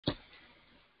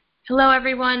Hello,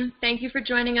 everyone. Thank you for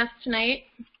joining us tonight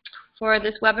for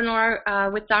this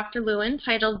webinar with Dr. Lewin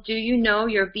titled, Do You Know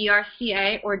Your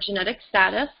BRCA or Genetic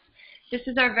Status? This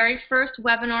is our very first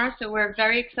webinar, so we're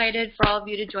very excited for all of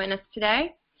you to join us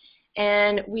today.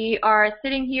 And we are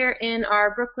sitting here in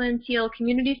our Brooklyn T.E.A.L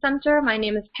Community Center. My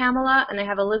name is Pamela, and I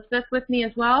have Elizabeth with me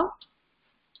as well.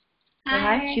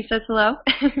 Hi. Hi. She says hello.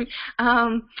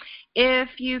 If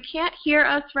you can't hear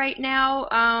us right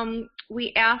now,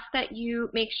 we ask that you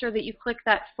make sure that you click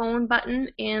that phone button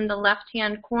in the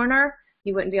left-hand corner.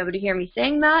 You wouldn't be able to hear me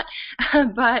saying that,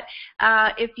 but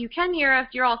if you can hear us,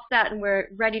 you're all set and we're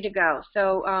ready to go.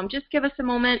 So just give us a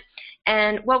moment,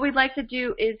 and what we'd like to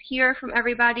do is hear from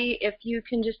everybody. If you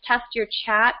can just test your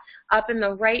chat up in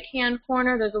the right-hand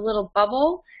corner, there's a little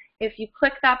bubble. If you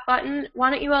click that button,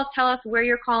 why don't you all tell us where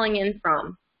you're calling in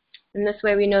from? And this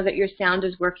way we know that your sound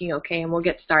is working okay, and we'll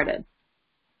get started.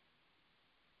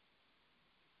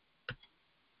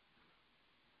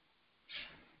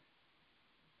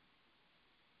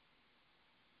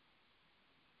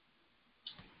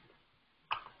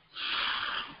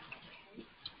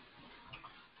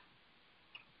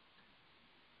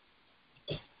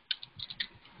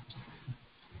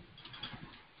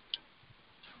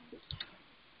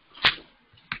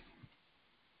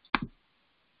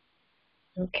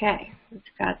 Okay, we've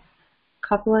got a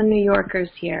couple of New Yorkers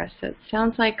here, so it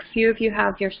sounds like a few of you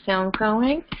have your sound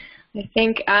going. I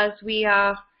think as we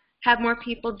have more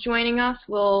people joining us,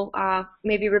 we'll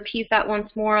maybe repeat that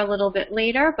once more a little bit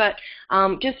later, but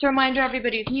just a reminder,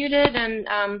 everybody's muted, and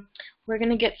we're going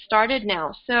to get started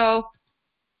now. So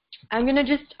I'm going to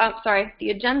just,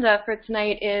 the agenda for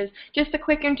tonight is just a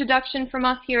quick introduction from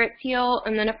us here at T.E.A.L,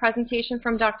 and then a presentation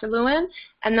from Dr. Lewin,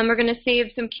 and then we're going to save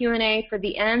some Q&A for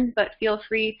the end, but feel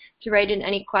free to write in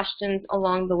any questions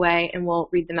along the way, and we'll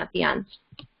read them at the end.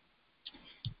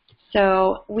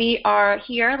 So we are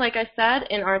here, like I said,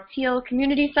 in our T.E.A.L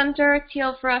Community Center.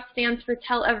 T.E.A.L for us stands for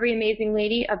Tell Every Amazing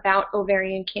Lady About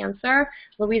Ovarian Cancer,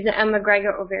 Louisa M.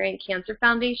 McGregor Ovarian Cancer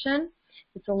Foundation.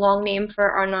 It's a long name for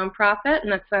our nonprofit,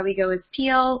 and that's why we go as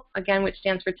T.E.A.L, again, which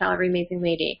stands for Tell Every Amazing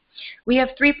Lady. We have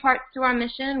 3 parts to our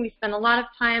mission. We spend a lot of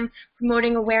time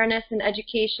promoting awareness and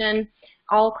education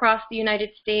all across the United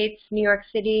States, New York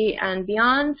City, and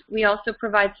beyond. We also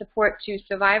provide support to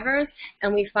survivors,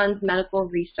 and we fund medical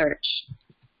research.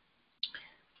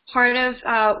 Part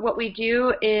of what we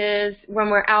do is when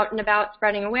we're out and about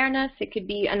spreading awareness, it could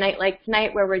be a night like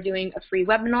tonight where we're doing a free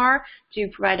webinar to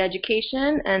provide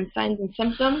education and signs and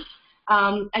symptoms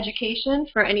education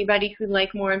for anybody who'd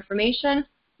like more information.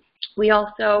 We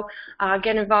also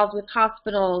get involved with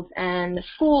hospitals and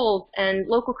schools and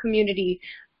local community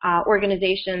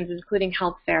organizations, including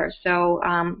health fairs. So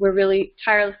we're really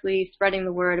tirelessly spreading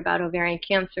the word about ovarian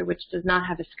cancer, which does not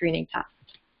have a screening test.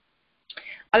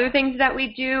 Other things that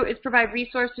we do is provide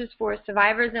resources for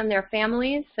survivors and their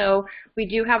families. So we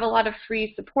do have a lot of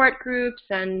free support groups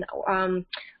and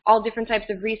all different types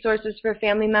of resources for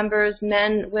family members,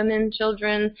 men, women,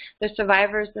 children, the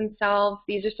survivors themselves.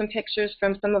 These are some pictures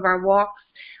from some of our walks.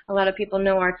 A lot of people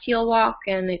know our T.E.A.L walk,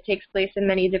 and it takes place in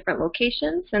many different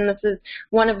locations. And this is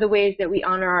one of the ways that we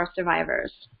honor our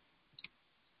survivors.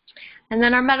 And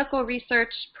then our medical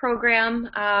research program,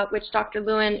 which Dr.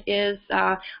 Lewin is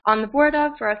on the board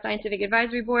of for our scientific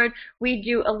advisory board, we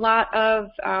do a lot of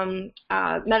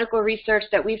medical research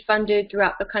that we've funded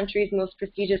throughout the country's most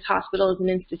prestigious hospitals and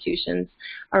institutions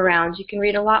around. You can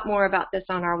read a lot more about this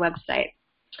on our website.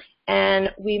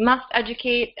 And we must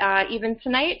educate even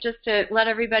tonight, just to let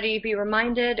everybody be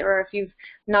reminded, or if you're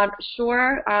not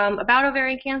sure about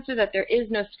ovarian cancer, that there is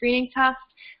no screening test.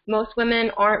 Most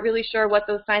women aren't really sure what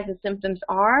those signs and symptoms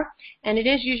are, and it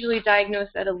is usually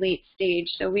diagnosed at a late stage.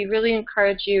 So we really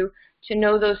encourage you to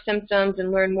know those symptoms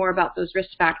and learn more about those risk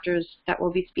factors that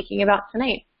we'll be speaking about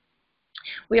tonight.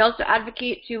 We also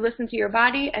advocate to listen to your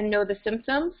body and know the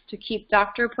symptoms, to keep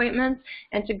doctor appointments,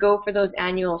 and to go for those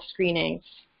annual screenings.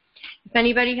 If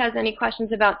anybody has any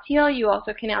questions about T.E.A.L, you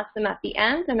also can ask them at the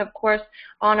end. And of course,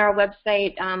 on our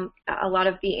website, a lot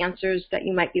of the answers that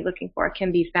you might be looking for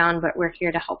can be found, but we're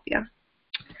here to help you.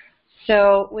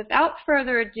 So without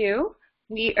further ado,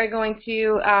 we are going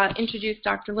to introduce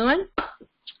Dr. Lewin.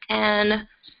 And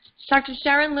Dr.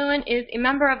 Sharyn Lewin is a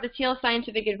member of the T.E.A.L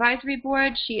Scientific Advisory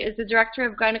Board. She is the Director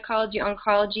of Gynecology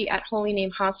Oncology at Holy Name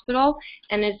Hospital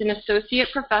and is an Associate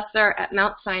Professor at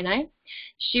Mount Sinai.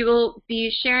 She will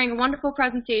be sharing a wonderful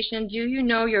presentation, Do You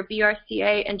Know Your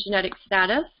BRCA and Genetic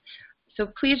Status? So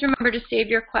please remember to save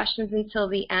your questions until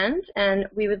the end, and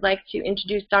we would like to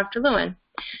introduce Dr. Lewin.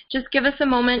 Just give us a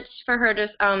moment for her to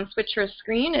switch her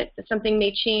screen. Something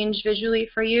may change visually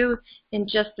for you in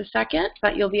just a second,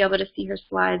 but you'll be able to see her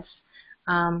slides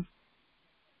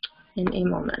in a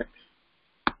moment.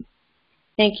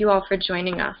 Thank you all for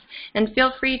joining us. And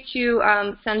feel free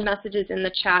to send messages in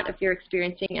the chat if you're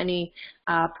experiencing any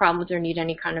problems or need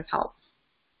any kind of help.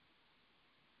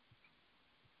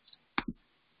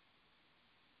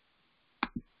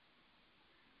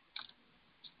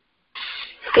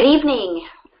 Good evening.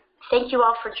 Thank you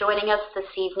all for joining us this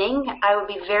evening. I would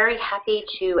be very happy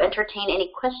to entertain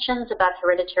any questions about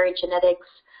hereditary genetics,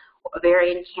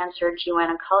 ovarian cancer, GYN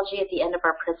oncology at the end of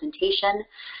our presentation.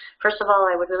 First of all,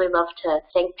 I would really love to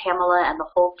thank Pamela and the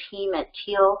whole team at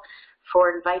T.E.A.L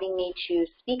for inviting me to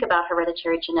speak about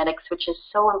hereditary genetics, which is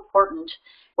so important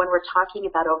when we're talking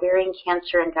about ovarian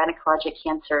cancer and gynecologic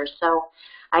cancer. So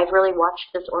I've really watched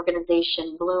this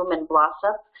organization bloom and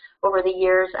blossom over the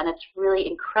years, and it's really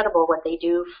incredible what they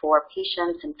do for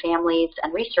patients and families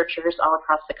and researchers all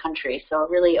across the country. So I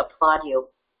really applaud you.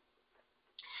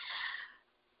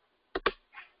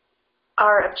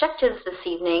 Our objectives this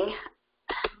evening,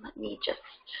 let me just...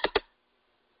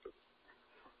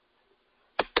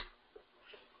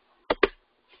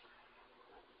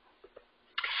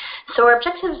 So our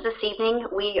objectives this evening,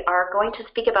 we are going to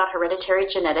speak about hereditary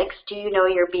genetics. Do you know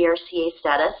your BRCA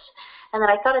status? And then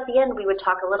I thought at the end we would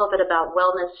talk a little bit about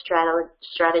wellness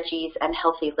strategies and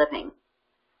healthy living.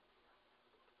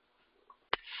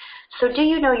 So do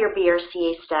you know your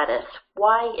BRCA status?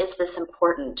 Why is this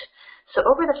important? So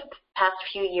over the past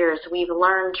few years, we've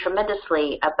learned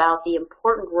tremendously about the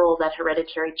important role that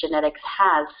hereditary genetics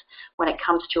has when it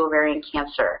comes to ovarian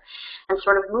cancer. And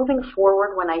sort of moving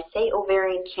forward, when I say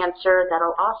ovarian cancer,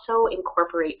 that'll also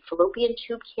incorporate fallopian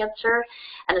tube cancer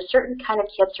and a certain kind of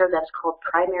cancer that's called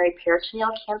primary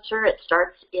peritoneal cancer. It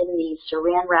starts in the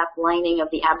saran wrap lining of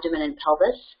the abdomen and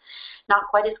pelvis. Not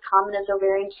quite as common as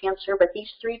ovarian cancer, but these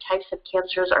three types of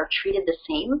cancers are treated the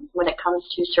same when it comes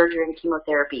to surgery and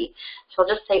chemotherapy. So I'll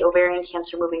just say ovarian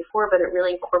cancer moving forward, but it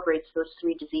really incorporates those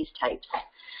three disease types.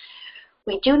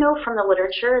 We do know from the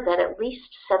literature that at least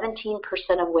 17%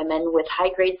 of women with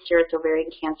high-grade serous ovarian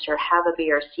cancer have a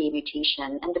BRCA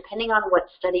mutation, and depending on what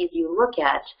studies you look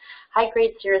at,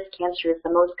 high-grade serous cancer is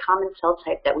the most common cell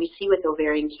type that we see with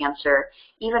ovarian cancer.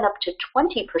 Even up to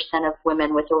 20% of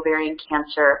women with ovarian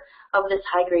cancer of this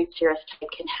high-grade serous type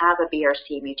can have a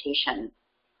BRCA mutation.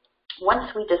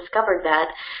 Once we discovered that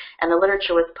and the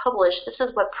literature was published, this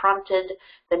is what prompted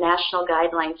the national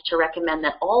guidelines to recommend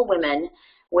that all women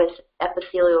with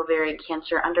epithelial ovarian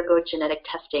cancer undergo genetic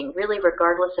testing, really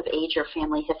regardless of age or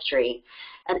family history.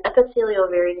 And epithelial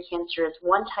ovarian cancer is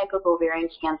one type of ovarian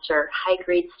cancer.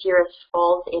 High-grade serous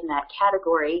falls in that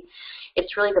category.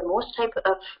 It's really the most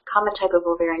common type of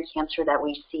ovarian cancer that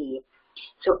we see.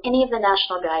 So any of the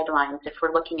national guidelines, if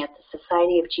we're looking at the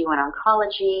Society of GYN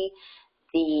Oncology,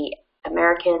 the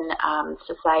American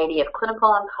Society of Clinical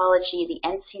Oncology, the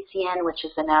NCCN, which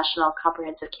is the National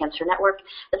Comprehensive Cancer Network,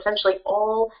 essentially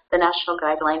all the national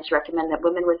guidelines recommend that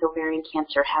women with ovarian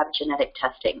cancer have genetic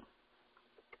testing.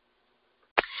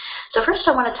 So first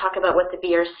I want to talk about what the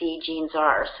BRCA genes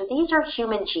are. So these are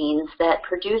human genes that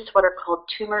produce what are called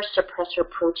tumor suppressor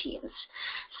proteins.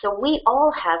 So we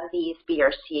all have these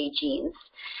BRCA genes,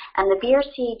 and the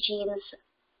BRCA genes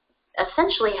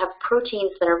essentially have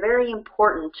proteins that are very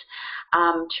important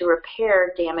to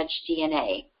repair damaged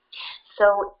DNA.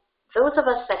 So those of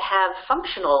us that have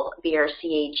functional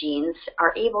BRCA genes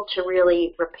are able to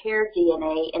really repair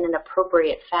DNA in an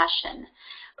appropriate fashion.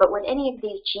 But when any of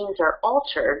these genes are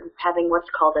altered, having what's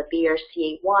called a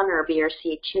BRCA1 or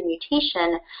BRCA2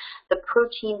 mutation, the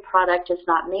protein product is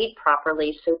not made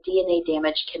properly, so DNA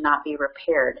damage cannot be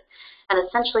repaired. And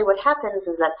essentially what happens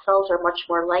is that cells are much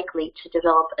more likely to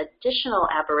develop additional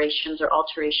aberrations or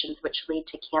alterations which lead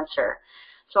to cancer.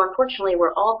 So unfortunately,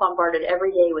 we're all bombarded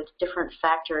every day with different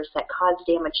factors that cause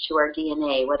damage to our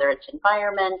DNA, whether it's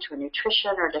environment or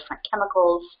nutrition or different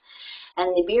chemicals.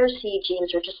 And the BRCA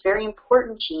genes are just very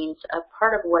important genes, a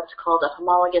part of what's called a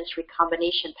homologous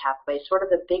recombination pathway, sort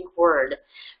of a big word,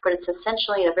 but it's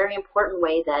essentially a very important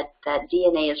way that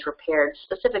DNA is repaired,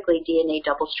 specifically DNA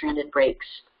double-stranded breaks.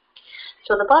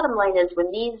 So the bottom line is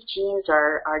when these genes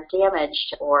are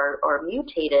damaged or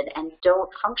mutated and don't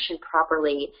function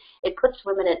properly, it puts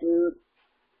women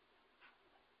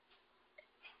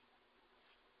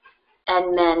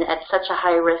and men at such a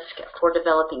high risk for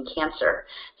developing cancer.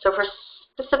 So for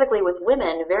specifically with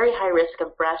women, very high risk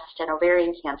of breast and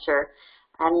ovarian cancer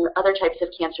and other types of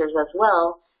cancers as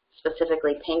well,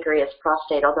 specifically pancreas,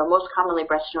 prostate, although most commonly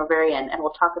breast and ovarian, and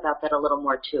we'll talk about that a little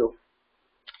more too.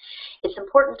 It's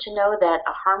important to know that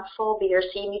a harmful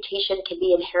BRCA mutation can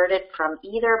be inherited from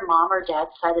either mom or dad's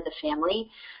side of the family.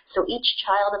 So each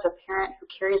child of a parent who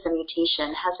carries a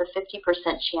mutation has a 50%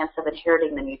 chance of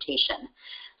inheriting the mutation.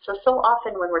 So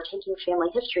often when we're taking family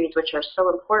histories, which are so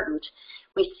important,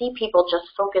 we see people just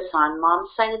focus on mom's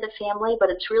side of the family, but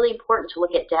it's really important to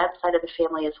look at dad's side of the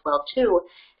family as well too,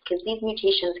 because these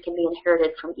mutations can be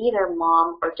inherited from either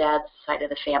mom or dad's side of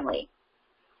the family.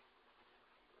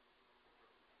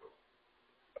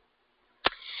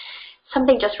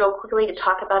 Something just real quickly to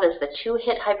talk about is the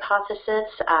two-hit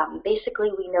hypothesis. Basically,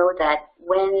 we know that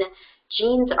when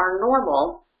genes are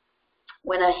normal,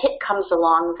 when a hit comes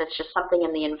along that's just something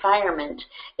in the environment,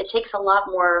 it takes a lot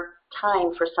more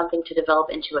time for something to develop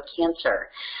into a cancer.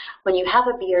 When you have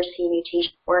a BRCA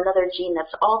mutation or another gene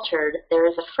that's altered, there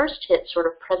is a first hit sort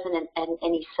of present in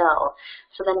any cell.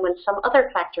 So then when some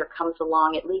other factor comes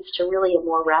along, it leads to really a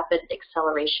more rapid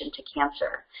acceleration to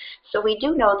cancer. So we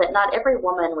do know that not every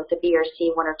woman with a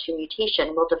BRCA1 or 2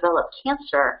 mutation will develop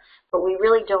cancer, but we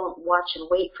really don't watch and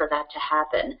wait for that to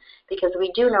happen, because we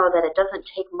do know that it doesn't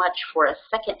take much for a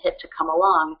second hit to come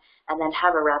along and then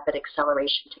have a rapid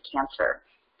acceleration to cancer.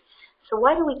 So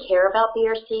why do we care about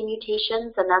BRCA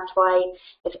mutations? And that's why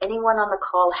if anyone on the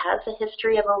call has a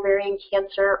history of ovarian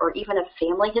cancer or even a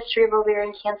family history of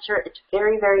ovarian cancer, it's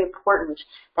very, very important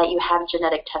that you have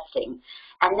genetic testing.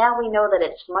 And now we know that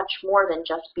it's much more than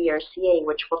just BRCA,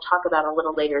 which we'll talk about a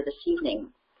little later this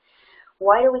evening.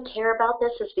 Why do we care about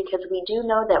this? Is because we do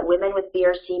know that women with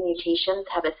BRCA mutations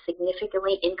have a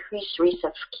significantly increased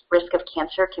risk of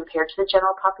cancer compared to the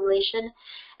general population.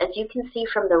 As you can see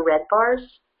from the red bars,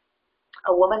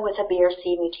 a woman with a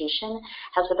BRCA mutation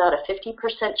has about a 50%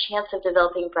 chance of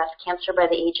developing breast cancer by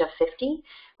the age of 50,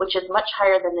 which is much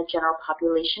higher than the general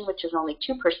population, which is only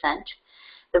 2%.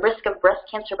 The risk of breast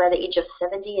cancer by the age of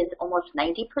 70 is almost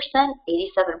 90%,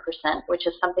 87%, which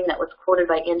is something that was quoted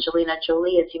by Angelina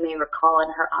Jolie, as you may recall in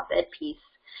her op-ed piece,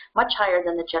 much higher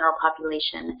than the general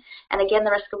population. And again,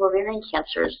 the risk of ovarian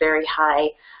cancer is very high,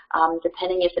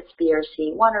 depending if it's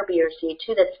BRCA1 or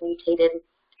BRCA2 that's mutated,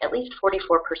 at least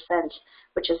 44%,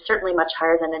 which is certainly much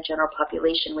higher than the general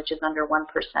population, which is under 1%.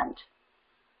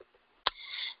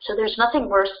 So there's nothing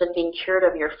worse than being cured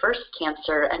of your first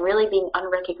cancer and really being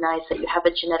unrecognized that you have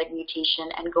a genetic mutation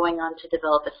and going on to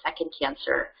develop a second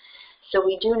cancer. So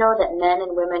we do know that men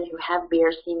and women who have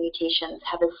BRCA mutations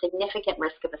have a significant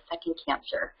risk of a second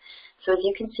cancer. So as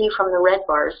you can see from the red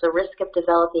bars, the risk of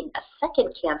developing a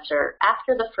second cancer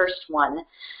after the first one,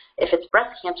 if it's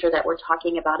breast cancer that we're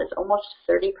talking about, is almost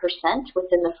 30%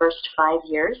 within the first 5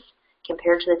 years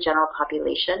compared to the general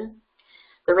population.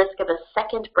 The risk of a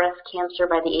second breast cancer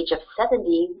by the age of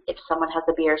 70, if someone has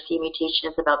a BRCA mutation,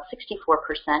 is about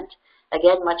 64%,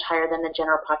 again much higher than the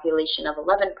general population of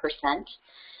 11%.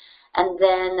 And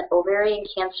then ovarian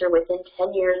cancer within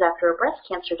 10 years after a breast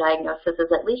cancer diagnosis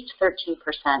is at least 13%,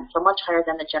 so much higher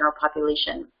than the general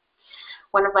population.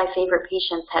 One of my favorite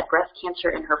patients had breast cancer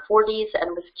in her 40s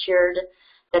and was cured,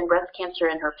 then breast cancer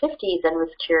in her 50s and was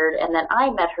cured, and then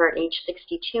I met her at age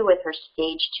 62 with her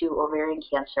stage 2 ovarian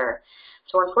cancer.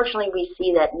 So unfortunately, we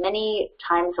see that many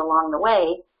times along the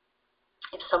way,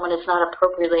 if someone is not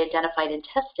appropriately identified and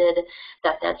tested,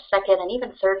 that second and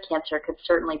even third cancer could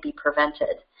certainly be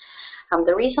prevented.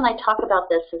 The reason I talk about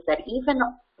this is that even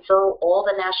though all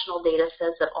the national data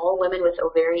says that all women with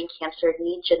ovarian cancer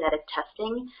need genetic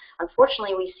testing,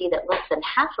 unfortunately we see that less than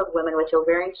half of women with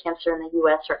ovarian cancer in the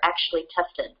U.S. are actually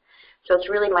tested. So it's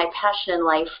really my passion in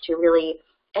life to really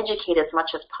educate as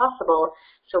much as possible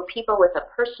so people with a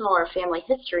personal or family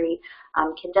history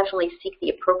can definitely seek the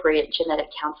appropriate genetic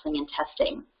counseling and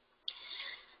testing.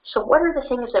 So what are the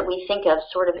things that we think of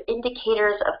sort of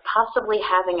indicators of possibly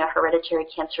having a hereditary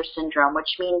cancer syndrome,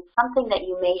 which means something that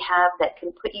you may have that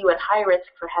can put you at high risk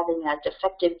for having a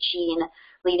defective gene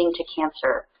leading to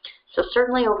cancer? So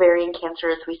certainly ovarian cancer,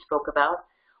 as we spoke about.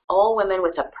 All women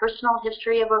with a personal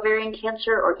history of ovarian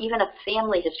cancer or even a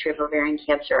family history of ovarian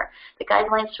cancer. The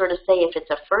guidelines sort of say if it's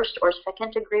a first or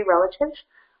second degree relative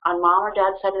on mom or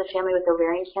dad's side of the family with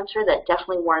ovarian cancer, that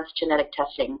definitely warrants genetic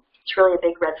testing. It's really a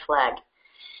big red flag.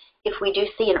 If we do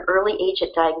see an early age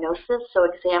at diagnosis, so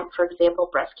for example,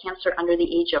 breast cancer under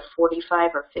the age of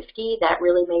 45 or 50, that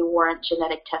really may warrant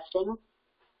genetic testing.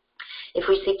 If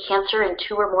we see cancer in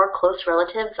 2 or more close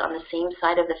relatives on the same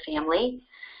side of the family,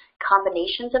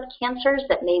 combinations of cancers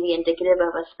that may be indicative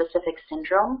of a specific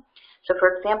syndrome. So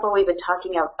for example, we've been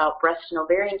talking about breast and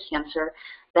ovarian cancer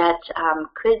that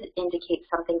could indicate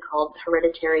something called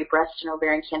hereditary breast and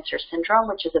ovarian cancer syndrome,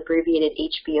 which is abbreviated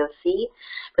HBOC.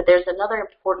 But there's another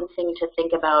important thing to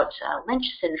think about, Lynch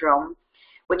syndrome,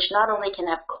 which not only can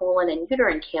have colon and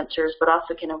uterine cancers, but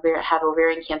also can have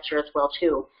ovarian cancer as well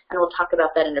too. And we'll talk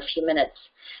about that in a few minutes.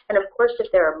 And of course, if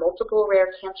there are multiple rare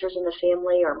cancers in the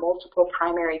family or multiple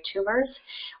primary tumors,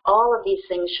 all of these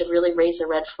things should really raise a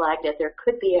red flag that there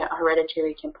could be a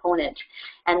hereditary component.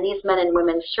 And these men and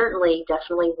women certainly,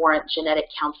 definitely warrant genetic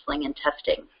counseling and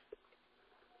testing.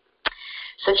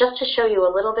 So just to show you a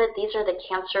little bit, these are the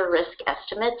cancer risk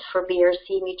estimates for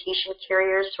BRCA mutation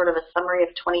carriers, sort of a summary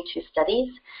of 22 studies.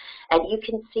 And as you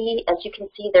can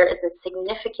see, there is a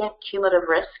significant cumulative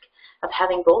risk of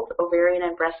having both ovarian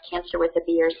and breast cancer with a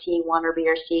BRCA1 or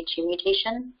BRCA2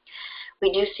 mutation.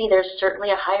 We do see there's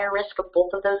certainly a higher risk of both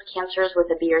of those cancers with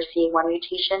a BRCA1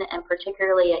 mutation, and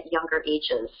particularly at younger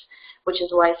ages, which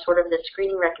is why sort of the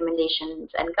screening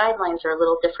recommendations and guidelines are a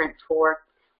little different for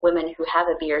women who have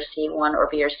a BRCA1 or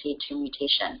BRCA2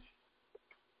 mutation.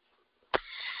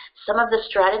 Some of the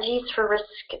strategies for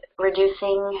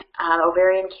risk-reducing,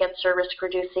 ovarian cancer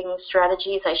risk-reducing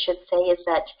strategies, I should say, is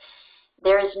that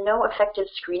there is no effective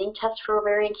screening test for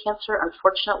ovarian cancer,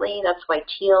 unfortunately. That's why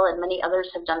T.E.A.L and many others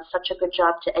have done such a good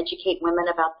job to educate women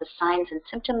about the signs and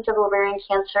symptoms of ovarian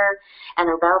cancer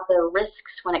and about the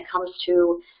risks when it comes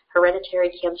to hereditary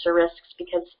cancer risks,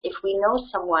 because if we know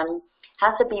someone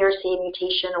has a BRCA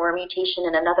mutation or a mutation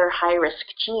in another high-risk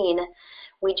gene,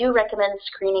 we do recommend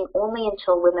screening only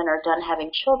until women are done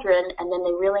having children, and then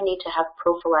they really need to have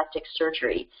prophylactic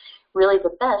surgery. Really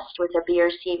the best with a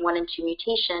BRCA1 and 2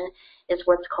 mutation is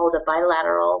what's called a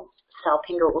bilateral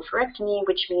salpingo-oophorectomy,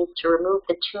 which means to remove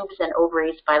the tubes and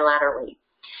ovaries bilaterally.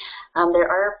 There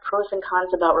are pros and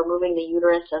cons about removing the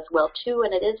uterus as well too,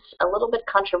 and it is a little bit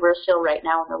controversial right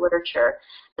now in the literature,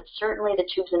 but certainly the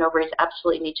tubes and ovaries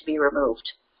absolutely need to be removed.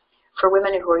 For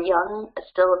women who are young,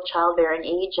 still of childbearing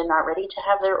age and not ready to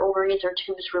have their ovaries or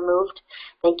tubes removed,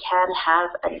 they can have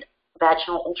a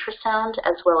vaginal ultrasound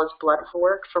as well as blood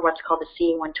work for what's called the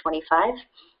CA-125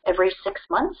 every 6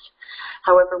 months.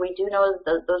 However, we do know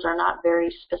that those are not very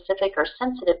specific or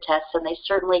sensitive tests, and they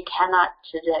certainly cannot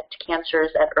detect cancers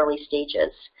at early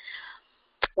stages.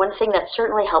 One thing that's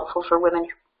certainly helpful for women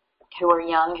who are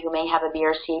young, who may have a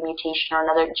BRCA mutation or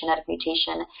another genetic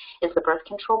mutation, is the birth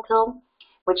control pill,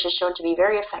 which is shown to be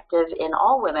very effective in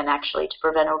all women, actually, to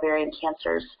prevent ovarian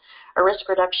cancers. A risk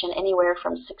reduction anywhere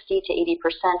from 60 to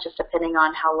 80%, just depending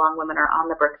on how long women are on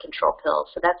the birth control pill.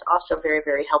 So that's also very,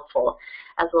 very helpful,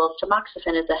 as well as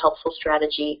tamoxifen is a helpful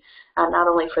strategy, not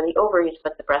only for the ovaries,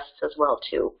 but the breasts as well,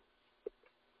 too.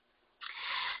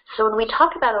 So when we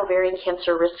talk about ovarian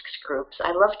cancer risks groups,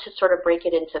 I love to sort of break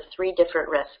it into 3 different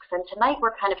risks. And tonight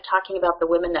we're kind of talking about the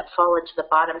women that fall into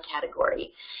the bottom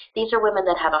category. These are women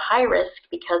that have a high risk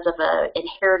because of an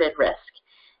inherited risk.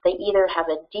 They either have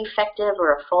a defective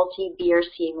or a faulty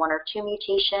BRCA1 or 2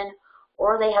 mutation,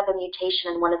 or they have a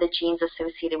mutation in one of the genes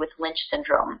associated with Lynch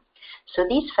syndrome. So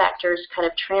these factors kind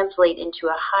of translate into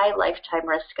a high lifetime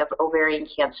risk of ovarian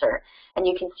cancer. And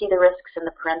you can see the risks in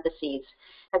the parentheses.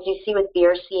 As you see with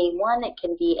BRCA1, it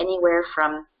can be anywhere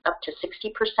from up to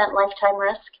 60% lifetime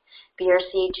risk.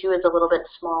 BRCA2 is a little bit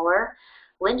smaller.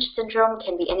 Lynch syndrome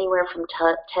can be anywhere from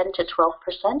 10 to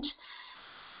 12%.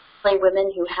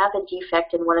 Women who have a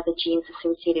defect in one of the genes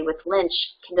associated with Lynch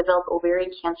can develop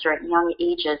ovarian cancer at young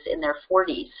ages in their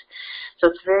 40s. So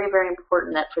it's very, very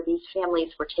important that for these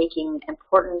families, we're taking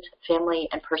important family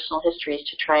and personal histories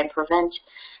to try and prevent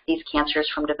these cancers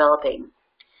from developing.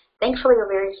 Thankfully,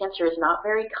 ovarian cancer is not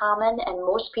very common, and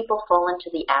most people fall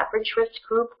into the average risk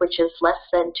group, which is less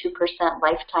than 2%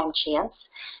 lifetime chance.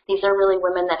 These are really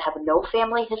women that have no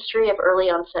family history of early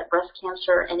onset breast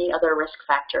cancer or any other risk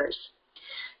factors.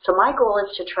 So my goal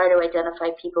is to try to identify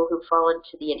people who fall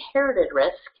into the inherited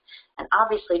risk and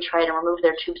obviously try to remove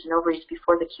their tubes and ovaries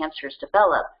before the cancers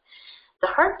develop. The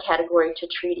hard category to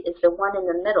treat is the one in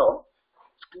the middle.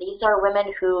 These are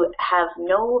women who have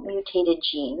no mutated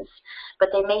genes, but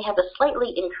they may have a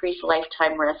slightly increased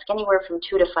lifetime risk, anywhere from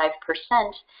 2 to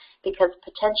 5%, because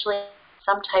potentially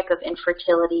some type of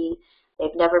infertility,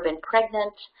 they've never been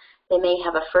pregnant, they may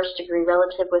have a first-degree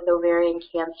relative with ovarian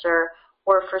cancer,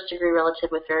 or a first-degree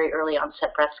relative with very early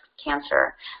onset breast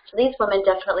cancer. So these women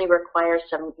definitely require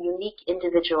some unique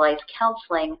individualized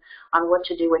counseling on what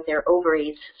to do with their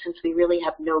ovaries, since we really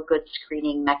have no good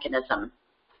screening mechanism.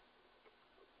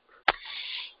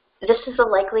 This is the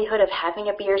likelihood of having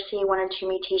a BRCA1 or 2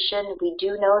 mutation. We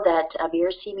do know that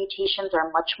BRCA mutations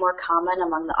are much more common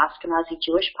among the Ashkenazi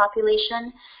Jewish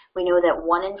population. We know that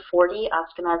 1 in 40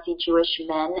 Ashkenazi Jewish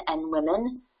men and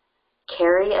women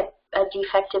carry a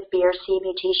defective BRCA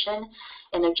mutation.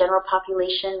 In the general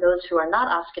population, those who are not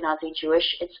Ashkenazi Jewish,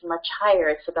 it's much higher.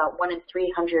 It's about 1 in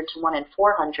 300 to 1 in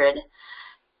 400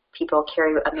 people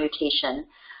carry a mutation.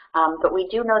 But we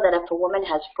do know that if a woman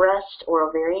has breast or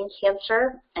ovarian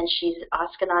cancer and she's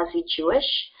Ashkenazi Jewish,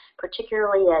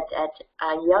 particularly at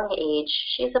a young age,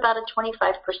 she's about a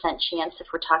 25% chance, if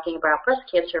we're talking about breast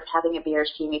cancer, of having a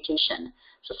BRCA mutation.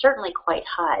 So certainly quite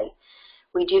high.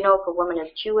 We do know if a woman is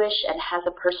Jewish and has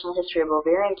a personal history of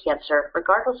ovarian cancer,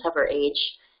 regardless of her age,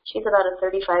 she's about a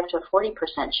 35 to 40%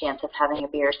 chance of having a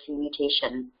BRCA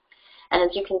mutation. And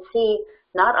as you can see,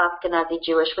 not Ashkenazi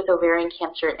Jewish with ovarian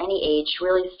cancer at any age,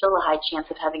 really still a high chance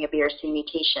of having a BRCA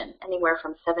mutation, anywhere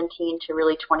from 17 to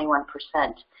really 21%.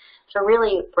 So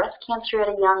really, breast cancer at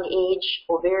a young age,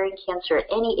 ovarian cancer at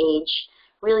any age,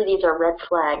 really these are red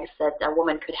flags that a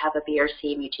woman could have a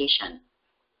BRCA mutation.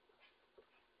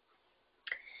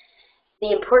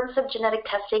 The importance of genetic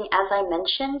testing, as I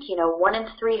mentioned, 1 in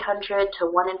 300 to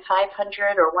 1 in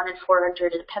 500 or 1 in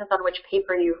 400, it depends on which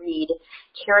paper you read,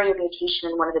 carry a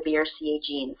mutation in one of the BRCA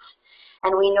genes.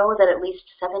 And we know that at least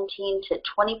 17 to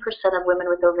 20% of women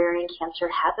with ovarian cancer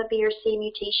have a BRCA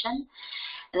mutation.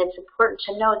 And it's important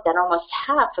to note that almost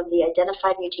half of the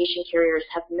identified mutation carriers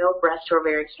have no breast or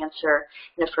ovarian cancer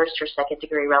in a first or second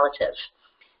degree relative.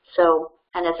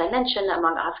 And as I mentioned,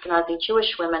 among Ashkenazi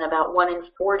Jewish women, about 1 in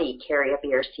 40 carry a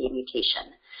BRCA mutation.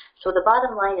 So the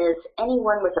bottom line is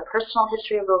anyone with a personal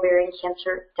history of ovarian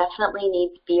cancer definitely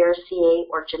needs BRCA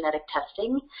or genetic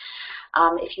testing.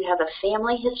 If you have a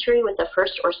family history with a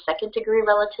first or second degree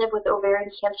relative with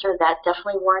ovarian cancer, that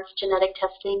definitely warrants genetic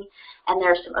testing. And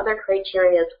there are some other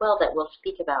criteria as well that we'll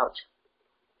speak about.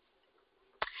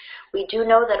 We do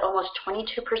know that almost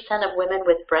 22% of women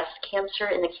with breast cancer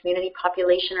in the community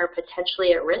population are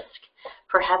potentially at risk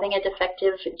for having a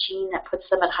defective gene that puts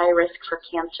them at high risk for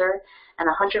cancer, and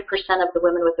 100% of the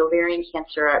women with ovarian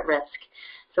cancer are at risk.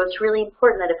 So it's really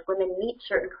important that if women meet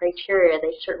certain criteria,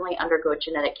 they certainly undergo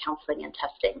genetic counseling and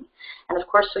testing. And of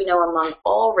course, we know among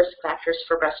all risk factors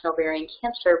for breast and ovarian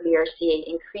cancer, BRCA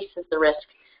increases the risk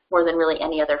more than really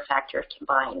any other factor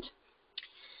combined.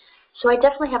 So I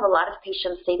definitely have a lot of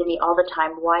patients say to me all the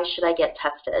time, why should I get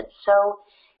tested? So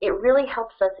it really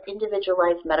helps us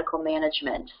individualize medical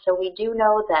management. So we do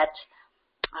know that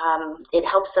it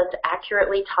helps us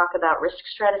accurately talk about risk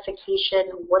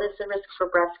stratification. What is the risk for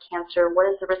breast cancer? What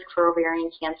is the risk for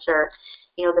ovarian cancer?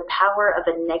 The power of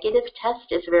a negative test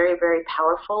is very, very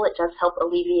powerful. It does help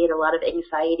alleviate a lot of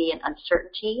anxiety and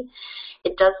uncertainty.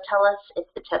 It does tell us if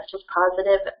the test is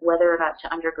positive, whether or not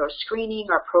to undergo screening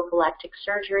or prophylactic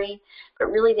surgery. But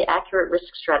really the accurate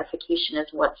risk stratification is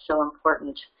what's so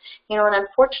important. And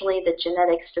unfortunately, the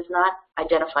genetics does not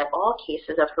identify all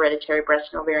cases of hereditary breast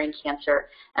and ovarian cancer.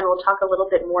 And we'll talk a little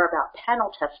bit more about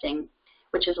panel testing,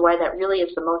 which is why that really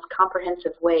is the most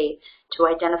comprehensive way to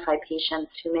identify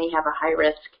patients who may have a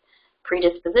high-risk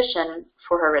predisposition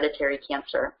for hereditary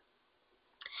cancer.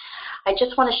 I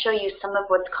just want to show you some of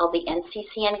what's called the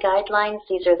NCCN guidelines.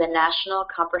 These are the National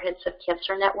Comprehensive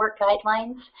Cancer Network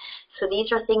guidelines. So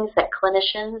these are things that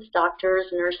clinicians, doctors,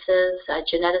 nurses,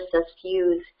 geneticists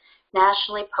use,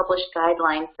 nationally published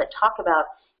guidelines that talk about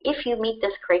if you meet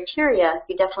this criteria,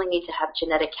 you definitely need to have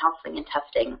genetic counseling and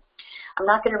testing. I'm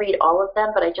not going to read all of them,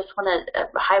 but I just want to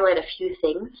highlight a few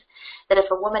things. That if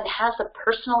a woman has a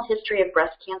personal history of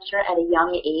breast cancer at a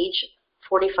young age,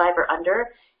 45 or under,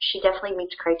 she definitely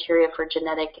meets criteria for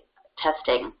genetic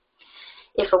testing.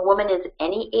 If a woman is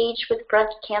any age with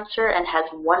breast cancer and has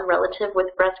one relative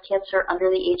with breast cancer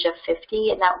under the age of 50,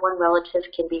 and that one relative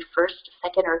can be first,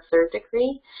 second, or third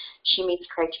degree, she meets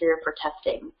criteria for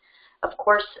testing. Of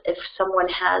course, if someone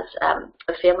has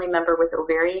a family member with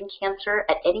ovarian cancer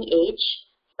at any age,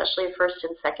 especially a first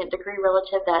and second degree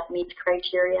relative, that meets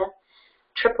criteria.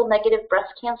 Triple negative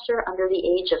breast cancer under the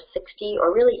age of 60,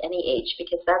 or really any age,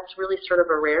 because that's really sort of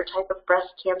a rare type of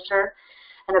breast cancer.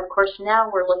 And of course, now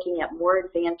we're looking at more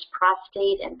advanced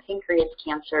prostate and pancreas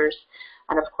cancers.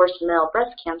 And of course, male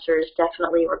breast cancers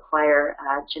definitely require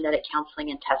genetic counseling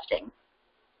and testing.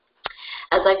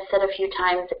 As I've said a few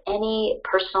times, any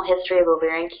personal history of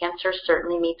ovarian cancer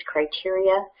certainly meets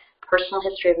criteria. Personal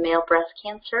history of male breast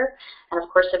cancer, and of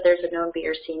course if there's a known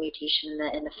BRCA mutation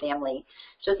in the family.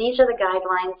 So these are the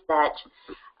guidelines that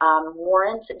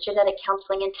warrant genetic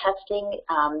counseling and testing.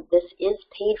 This is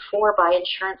paid for by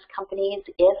insurance companies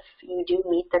if you do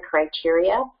meet the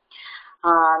criteria.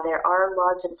 There are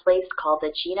laws in place called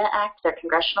the GINA Act. They're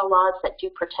congressional laws that do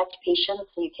protect patients,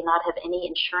 so you cannot have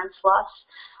any insurance loss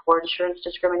or insurance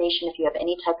discrimination if you have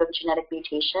any type of genetic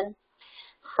mutation.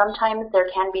 Sometimes there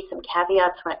can be some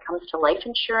caveats when it comes to life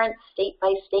insurance, state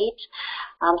by state,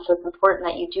 so it's important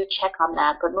that you do check on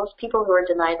that. But most people who are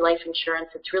denied life insurance,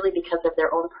 it's really because of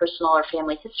their own personal or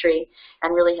family history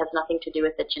and really has nothing to do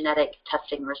with the genetic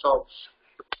testing results.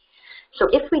 So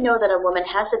if we know that a woman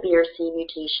has a BRCA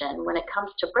mutation, when it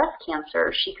comes to breast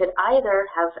cancer, she could either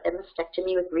have a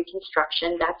mastectomy with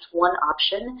reconstruction, that's one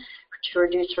option to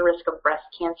reduce her risk of breast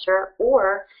cancer,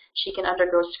 or she can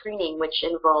undergo screening, which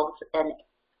involves an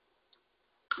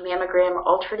mammogram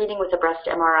alternating with a breast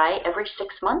MRI every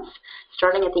 6 months,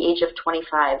 starting at the age of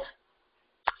 25.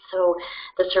 So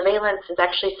the surveillance is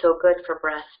actually so good for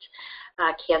breast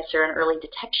cancer and early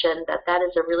detection that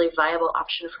is a really viable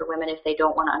option for women if they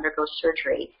don't want to undergo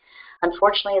surgery.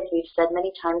 Unfortunately, as we've said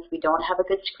many times, we don't have a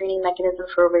good screening mechanism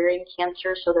for ovarian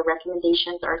cancer, so the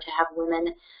recommendations are to have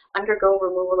women undergo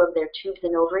removal of their tubes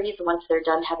and ovaries once they're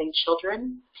done having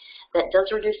children. That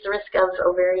does reduce the risk of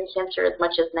ovarian cancer as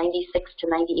much as 96 to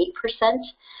 98%.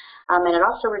 And it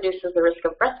also reduces the risk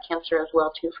of breast cancer as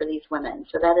well, too, for these women.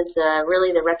 So that is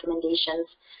really the recommendations.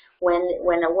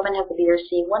 When a woman has a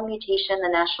BRCA1 mutation, the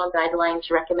national guidelines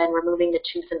recommend removing the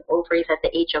tubes and ovaries at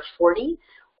the age of 40,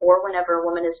 or whenever a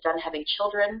woman is done having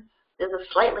children. There's a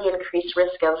slightly increased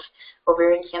risk of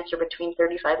ovarian cancer between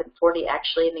 35 and 40,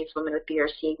 actually, in these women with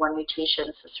BRCA1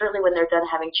 mutations. So certainly when they're done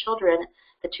having children,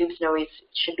 the tubes and ovaries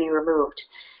should be removed.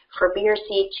 For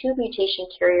BRCA2 mutation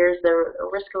carriers, the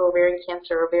risk of ovarian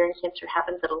cancer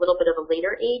happens at a little bit of a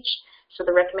later age, so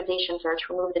the recommendations are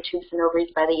to remove the tubes and ovaries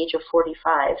by the age of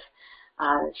 45.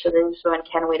 So these women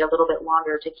can wait a little bit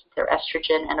longer to keep their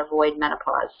estrogen and avoid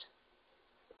menopause.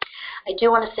 I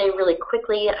do want to say really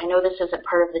quickly, I know this isn't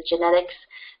part of the genetics,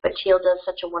 but T.E.A.L does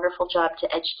such a wonderful job to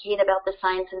educate about the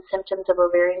signs and symptoms of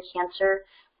ovarian cancer.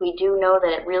 We do know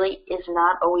that it really is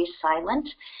not always silent.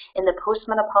 In the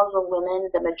postmenopausal women,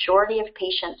 the majority of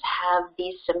patients have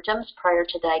these symptoms prior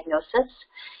to diagnosis.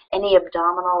 Any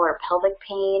abdominal or pelvic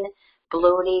pain,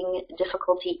 bloating,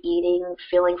 difficulty eating,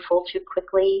 feeling full too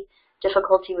quickly,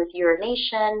 difficulty with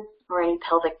urination, or any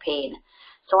pelvic pain.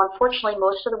 So unfortunately,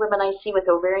 most of the women I see with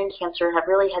ovarian cancer have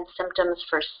really had symptoms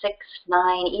for 6,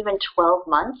 9, even 12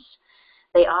 months.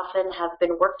 They often have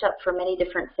been worked up for many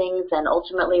different things and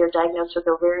ultimately are diagnosed with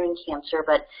ovarian cancer,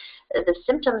 but the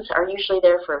symptoms are usually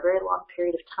there for a very long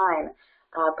period of time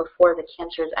before the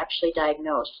cancer is actually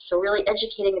diagnosed. So really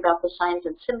educating about the signs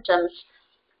and symptoms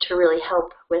to really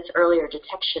help with earlier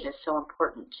detection is so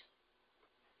important.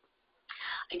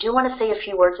 I do want to say a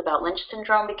few words about Lynch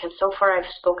syndrome because so far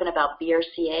I've spoken about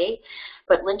BRCA,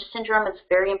 but Lynch syndrome is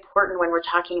very important when we're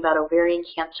talking about ovarian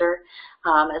cancer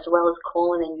as well as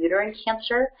colon and uterine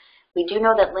cancer. We do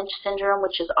know that Lynch syndrome,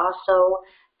 which is also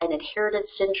an inherited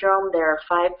syndrome, there are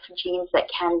 5 genes that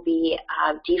can be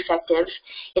defective.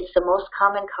 It's the most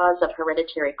common cause of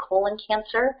hereditary colon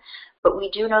cancer, but we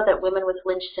do know that women with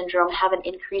Lynch syndrome have an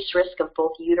increased risk of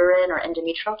both uterine or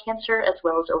endometrial cancer as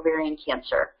well as ovarian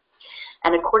cancer.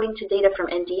 And according to data from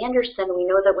MD Anderson, we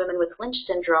know that women with Lynch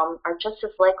syndrome are just as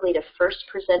likely to first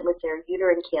present with their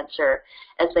uterine cancer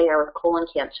as they are with colon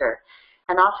cancer.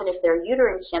 And often if their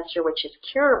uterine cancer, which is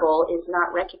curable, is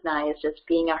not recognized as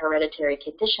being a hereditary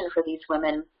condition for these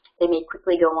women, they may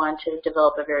quickly go on to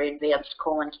develop a very advanced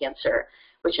colon cancer,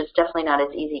 which is definitely not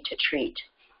as easy to treat.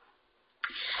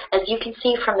 As you can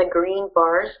see from the green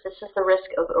bars, this is the risk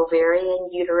of ovarian,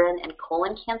 uterine, and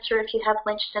colon cancer if you have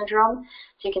Lynch syndrome.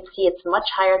 So you can see it's much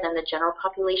higher than the general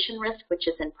population risk, which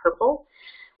is in purple.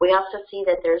 We also see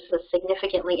that there's a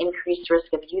significantly increased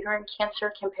risk of uterine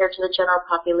cancer compared to the general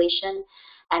population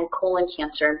and colon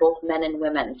cancer in both men and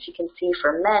women. So you can see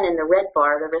for men in the red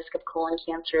bar, the risk of colon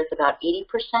cancer is about 80%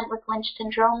 with Lynch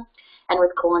syndrome, and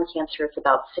with colon cancer it's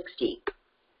about 60%.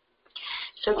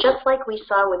 So just like we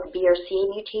saw with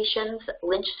BRCA mutations,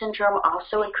 Lynch syndrome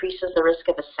also increases the risk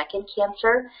of a second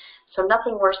cancer. So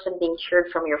nothing worse than being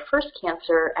cured from your first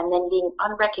cancer and then being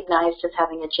unrecognized as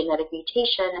having a genetic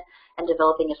mutation and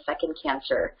developing a second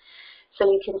cancer. So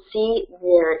you can see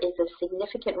there is a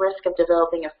significant risk of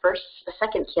developing a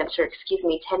second cancer,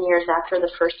 10 years after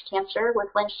the first cancer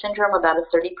with Lynch syndrome, about a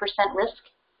 30% risk,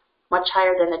 much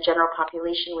higher than the general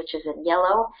population, which is in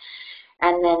yellow.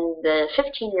 And then the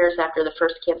 15 years after the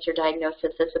first cancer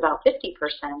diagnosis is about 50%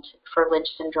 for Lynch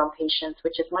syndrome patients,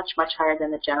 which is much, much higher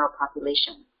than the general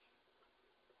population.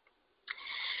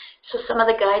 So some of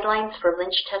the guidelines for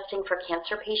Lynch testing for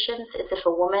cancer patients is if a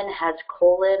woman has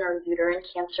colon or uterine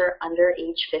cancer under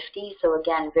age 50, so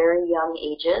again, very young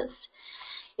ages.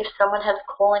 If someone has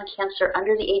colon cancer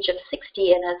under the age of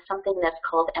 60 and has something that's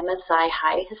called MSI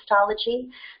high histology,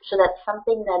 so that's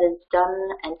something that is done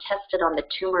and tested on the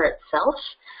tumor itself.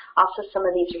 Also some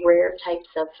of these rare types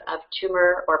of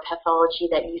tumor or pathology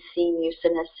that you see,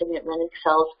 mucinous sigmoid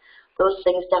cells, those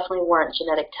things definitely warrant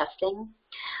genetic testing.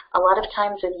 A lot of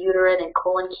times with uterine and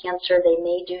colon cancer, they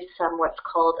may do some what's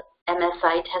called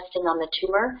MSI testing on the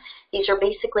tumor. These are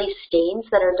basically stains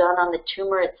that are done on the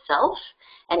tumor itself,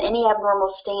 and any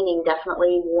abnormal staining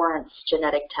definitely warrants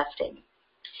genetic testing.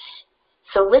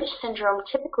 So Lynch syndrome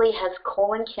typically has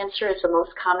colon cancer as the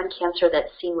most common cancer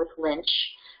that's seen with Lynch.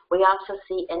 We also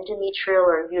see endometrial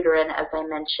or uterine, as I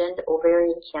mentioned,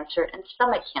 ovarian cancer, and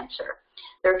stomach cancer.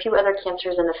 There are a few other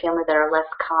cancers in the family that are less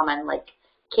common, like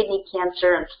kidney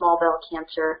cancer and small bowel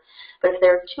cancer. But if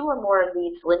there are 2 or more of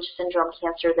these Lynch syndrome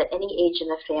cancers at any age in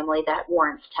the family, that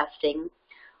warrants testing.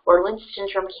 Or Lynch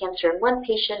syndrome cancer in one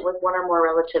patient with 1 or more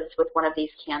relatives with one of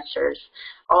these cancers,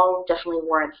 all definitely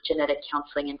warrants genetic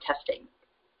counseling and testing.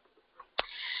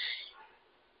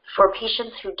 For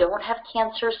patients who don't have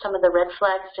cancer, some of the red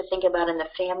flags to think about in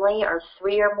the family are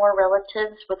 3 or more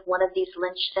relatives with one of these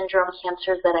Lynch syndrome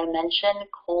cancers that I mentioned,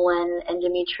 colon,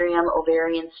 endometrium,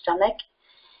 ovarian, stomach.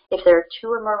 If there are 2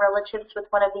 or more relatives with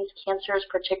one of these cancers,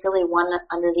 particularly one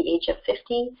under the age of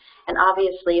 50, and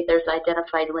obviously if there's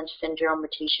identified Lynch syndrome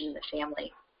mutation in the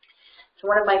family. So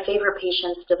one of my favorite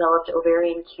patients developed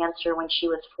ovarian cancer when she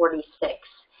was 46,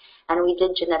 and we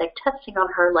did genetic testing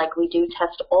on her like we do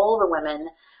test all the women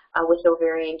with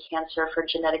ovarian cancer for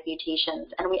genetic mutations.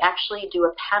 And we actually do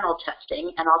a panel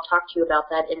testing, and I'll talk to you about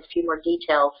that in a few more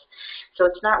details. So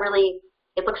it's not really,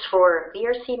 it looks for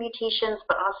BRCA mutations,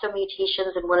 but also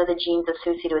mutations in one of the genes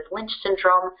associated with Lynch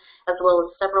syndrome, as well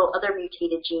as several other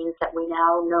mutated genes that we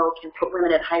now know can put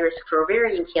women at high risk for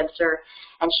ovarian cancer.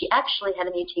 And she actually had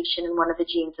a mutation in one of the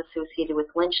genes associated with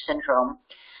Lynch syndrome.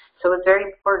 So it's very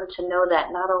important to know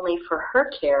that not only for her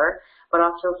care, but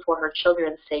also for her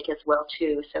children's sake as well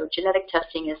too. So genetic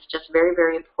testing is just very,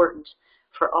 very important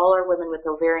for all our women with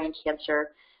ovarian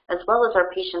cancer, as well as our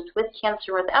patients with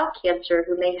cancer and without cancer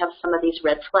who may have some of these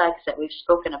red flags that we've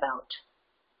spoken about.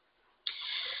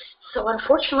 So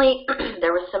unfortunately,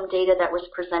 there was some data that was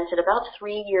presented about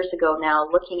 3 years ago now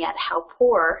looking at how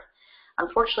poor,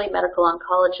 unfortunately, medical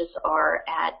oncologists are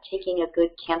at taking a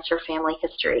good cancer family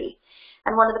history.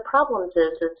 And one of the problems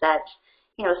is that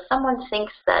someone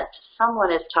thinks that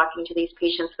someone is talking to these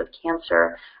patients with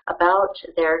cancer about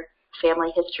their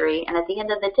family history, and at the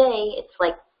end of the day, it's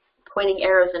like pointing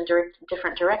arrows in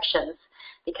different directions,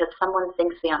 because someone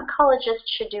thinks the oncologist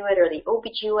should do it, or the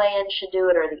OBGYN should do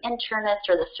it, or the internist,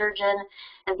 or the surgeon,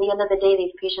 and at the end of the day,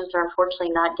 these patients are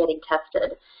unfortunately not getting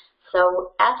tested.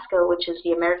 So ASCO, which is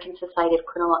the American Society of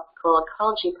Clinical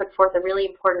Oncology, put forth a really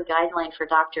important guideline for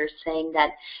doctors saying that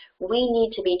we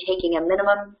need to be taking a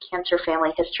minimum cancer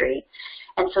family history.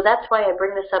 And so that's why I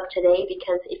bring this up today,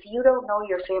 because if you don't know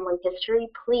your family history,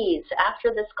 please,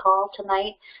 after this call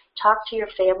tonight, talk to your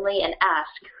family and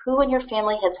ask who in your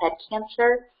family has had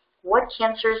cancer, what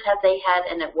cancers have they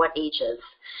had, and at what ages.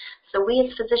 So we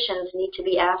as physicians need to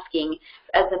be asking,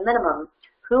 as a minimum,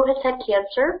 who has had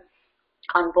cancer,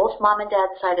 on both mom and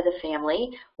dad's side of the family,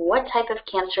 what type of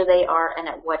cancer they are, and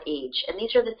at what age. And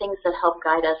these are the things that help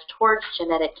guide us towards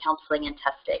genetic counseling and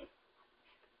testing.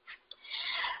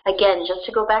 Again, just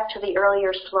to go back to the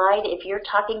earlier slide, if you're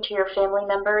talking to your family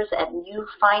members and you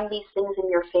find these things in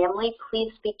your family,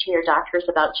 please speak to your doctors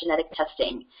about genetic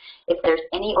testing. If there's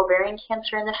any ovarian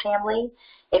cancer in the family,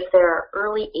 if there are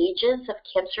early ages of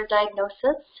cancer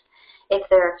diagnosis, if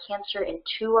there are cancer in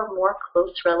 2 or more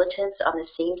close relatives on the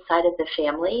same side of the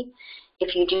family,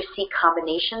 if you do see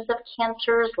combinations of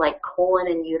cancers like colon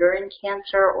and uterine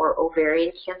cancer, or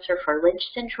ovarian cancer for Lynch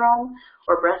syndrome,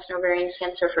 or breast and ovarian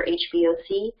cancer for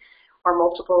HBOC, or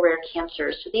multiple rare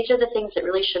cancers. So these are the things that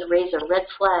really should raise a red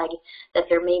flag that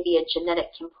there may be a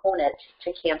genetic component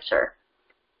to cancer.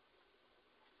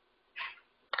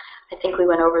 I think we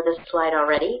went over this slide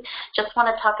already. Just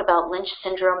want to talk about Lynch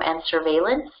syndrome and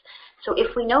surveillance. So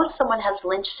if we know someone has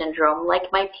Lynch syndrome, like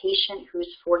my patient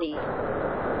who's 40,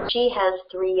 she has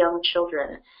 3 young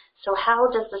children. So how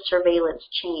does the surveillance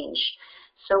change?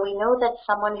 So we know that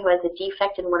someone who has a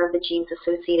defect in one of the genes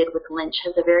associated with Lynch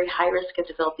has a very high risk of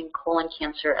developing colon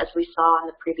cancer, as we saw on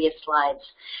the previous slides.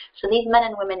 So these men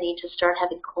and women need to start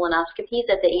having colonoscopies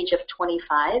at the age of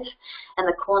 25, and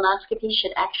the colonoscopy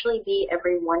should actually be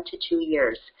every 1 to 2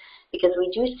 years, because we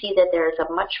do see that there is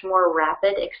a much more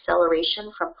rapid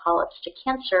acceleration from polyps to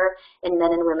cancer in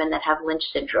men and women that have Lynch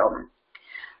syndrome.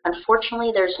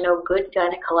 Unfortunately, there's no good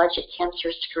gynecologic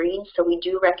cancer screen, so we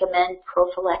do recommend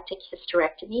prophylactic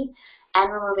hysterectomy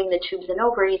and removing the tubes and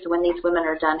ovaries when these women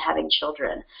are done having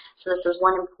children. So this is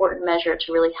one important measure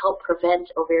to really help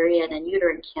prevent ovarian and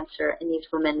uterine cancer in these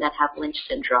women that have Lynch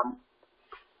syndrome.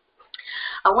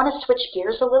 I want to switch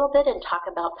gears a little bit and talk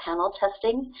about panel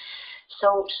testing.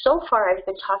 So far I've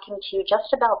been talking to you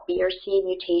just about BRCA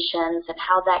mutations and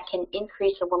how that can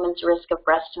increase a woman's risk of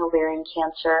breast and ovarian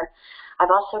cancer. I've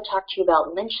also talked to you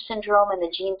about Lynch syndrome and the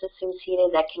genes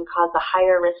associated that can cause a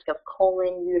higher risk of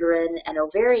colon, uterine, and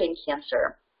ovarian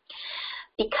cancer.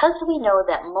 Because we know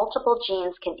that multiple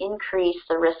genes can increase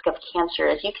the risk of cancer,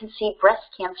 as you can see, breast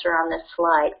cancer on this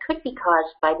slide could be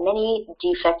caused by many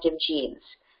defective genes,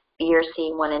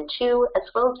 BRCA1 and 2, as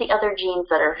well as the other genes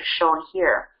that are shown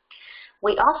here.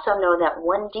 We also know that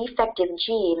one defective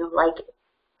gene, like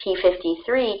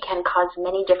P53, can cause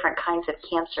many different kinds of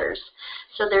cancers.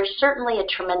 So there's certainly a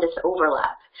tremendous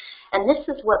overlap. And this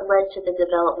is what led to the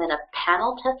development of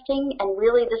panel testing, and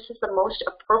really this is the most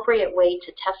appropriate way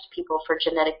to test people for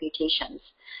genetic mutations.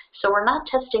 So we're not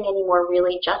testing anymore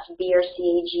really just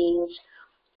BRCA genes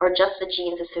or just the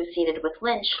genes associated with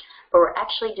Lynch, but we're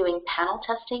actually doing panel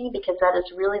testing because that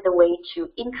is really the way to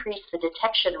increase the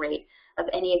detection rate of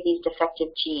any of these defective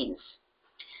genes.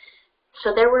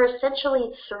 So there were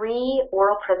essentially 3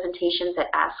 oral presentations at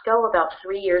ASCO about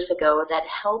 3 years ago that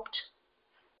helped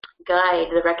guide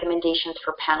the recommendations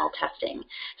for panel testing.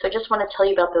 So I just want to tell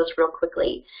you about those real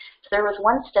quickly. So there was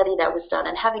one study that was done,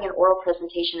 and having an oral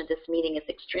presentation at this meeting is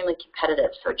extremely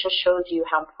competitive, so it just shows you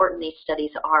how important these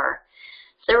studies are.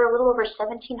 So there were a little over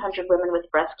 1,700 women with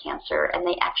breast cancer, and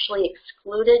they actually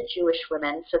excluded Jewish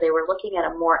women, so they were looking at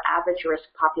a more average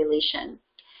risk population.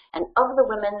 And of the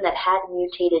women that had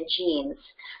mutated genes,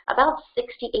 about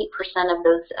 68% of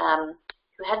those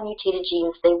who had mutated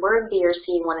genes, they were in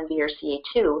BRCA1 and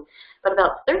BRCA2, but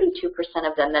about 32%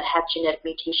 of them that had genetic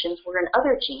mutations were in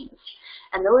other genes.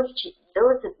 And those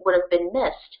would have been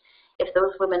missed if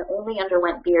those women only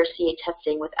underwent BRCA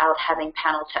testing without having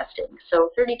panel testing.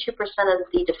 So 32% of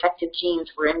the defective genes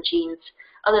were in genes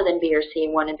other than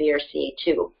BRCA1 and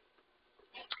BRCA2.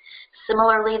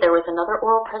 Similarly, there was another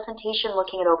oral presentation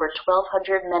looking at over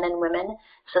 1,200 men and women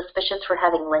suspicious for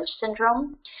having Lynch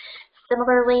syndrome.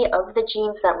 Similarly, of the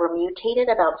genes that were mutated,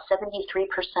 about 73%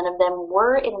 of them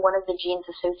were in one of the genes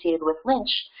associated with Lynch,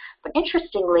 but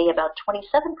interestingly, about 27%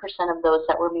 of those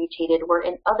that were mutated were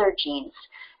in other genes,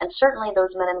 and certainly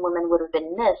those men and women would have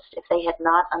been missed if they had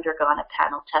not undergone a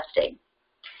panel testing.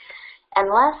 And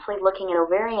lastly, looking at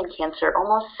ovarian cancer,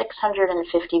 almost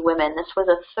 650 women. This was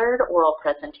a 3rd oral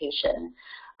presentation.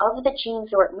 Of the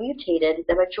genes that were mutated,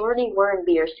 the majority were in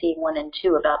BRCA1 and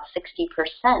 2, about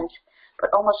 60%, but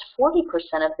almost 40%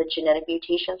 of the genetic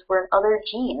mutations were in other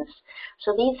genes.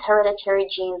 So these hereditary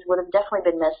genes would have definitely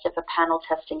been missed if a panel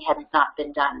testing had not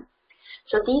been done.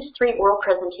 So these 3 oral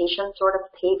presentations sort of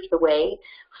paved the way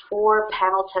for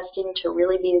panel testing to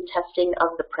really be the testing of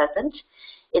the present.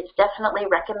 It's definitely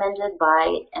recommended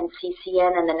by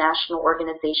NCCN and the national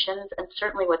organizations, and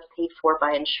certainly what's paid for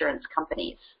by insurance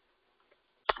companies.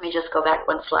 Let me just go back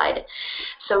one slide.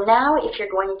 So now if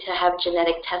you're going to have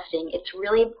genetic testing, it's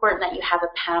really important that you have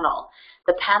a panel.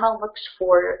 The panel looks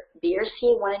for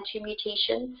BRCA1 and 2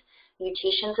 mutations,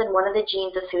 mutations in one of the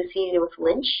genes associated with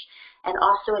Lynch, and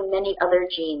also in many other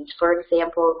genes. For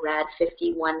example,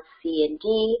 RAD51C and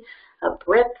D,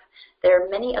 BRIP. There are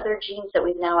many other genes that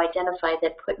we've now identified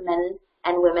that put men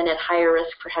and women at higher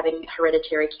risk for having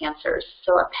hereditary cancers.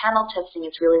 So a panel testing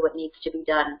is really what needs to be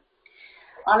done.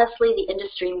 Honestly, the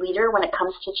industry leader when it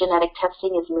comes to genetic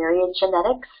testing is Myriad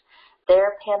Genetics.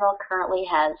 Their panel currently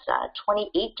has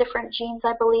 28 different genes,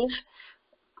 I believe,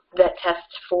 that test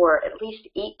for at least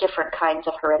 8 different kinds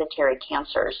of hereditary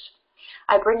cancers.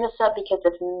 I bring this up because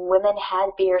if women had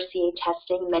BRCA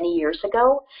testing many years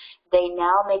ago, they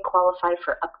now may qualify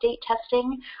for update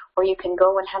testing, or you can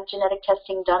go and have genetic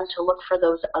testing done to look for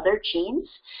those other genes.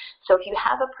 So if you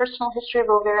have a personal history of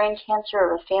ovarian cancer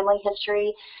or a family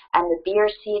history and the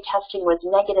BRCA testing was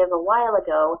negative a while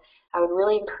ago, I would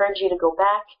really encourage you to go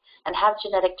back and have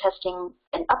genetic testing,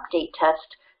 an update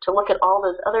test, to look at all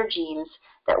those other genes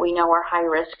that we know are high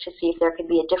risk to see if there could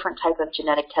be a different type of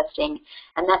genetic testing,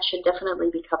 and that should definitely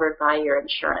be covered by your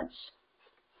insurance.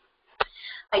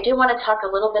 I do want to talk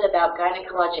a little bit about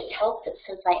gynecologic health,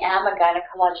 since I am a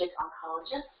gynecologic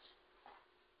oncologist.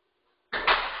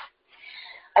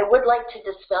 I would like to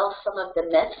dispel some of the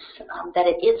myths that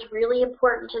it is really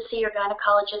important to see your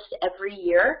gynecologist every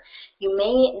year. You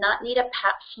may not need a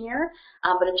pap smear,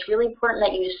 but it's really important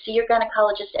that you see your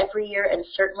gynecologist every year and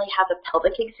certainly have a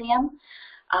pelvic exam.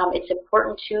 It's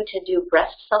important, too, to do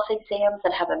breast self-exams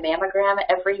and have a mammogram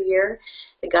every year.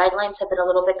 The guidelines have been a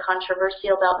little bit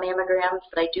controversial about mammograms,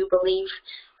 but I do believe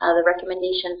the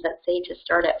recommendations that say to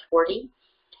start at 40.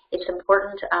 It's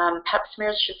important, pap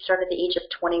smears should start at the age of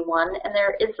 21, and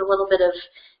there is a little bit of,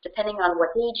 depending on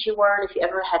what age you are, if you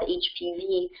ever had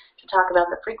HPV, to talk about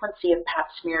the frequency of pap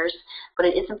smears, but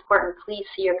it is important, please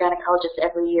see your gynecologist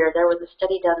every year. There was a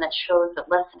study done that shows that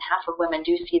less than half of women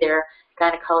do see their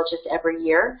gynecologist every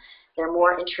year. They're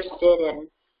more interested in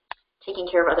taking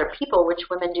care of other people,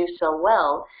 which women do so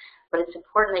well, but it's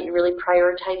important that you really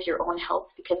prioritize your own health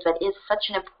because that is such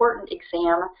an important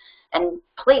exam and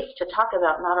place to talk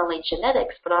about not only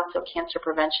genetics, but also cancer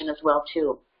prevention as well,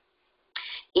 too.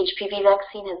 HPV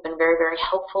vaccine has been very, very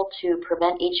helpful to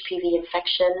prevent HPV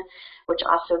infection, which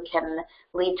also can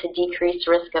lead to decreased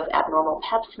risk of abnormal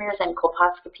pap smears and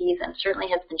colposcopies, and certainly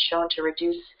has been shown to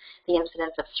reduce the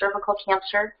incidence of cervical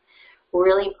cancer.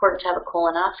 Really important to have a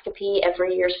colonoscopy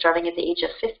every year starting at the age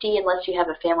of 50 unless you have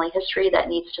a family history that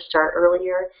needs to start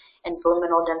earlier, and bone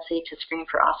mineral density to screen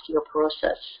for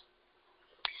osteoporosis.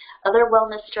 Other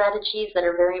wellness strategies that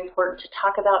are very important to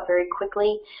talk about very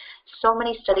quickly. So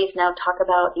many studies now talk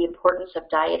about the importance of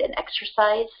diet and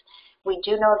exercise. We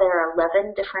do know there are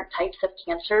 11 different types of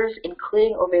cancers,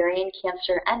 including ovarian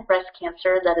cancer and breast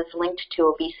cancer, that is linked to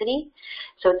obesity.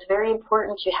 So it's very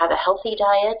important to have a healthy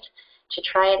diet, to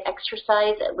try and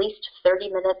exercise at least 30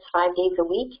 minutes 5 days a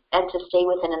week, and to stay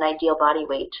within an ideal body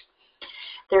weight.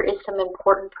 There is some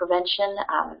important prevention.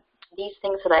 These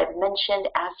things that I've mentioned,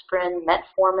 aspirin,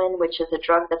 metformin, which is a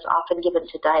drug that's often given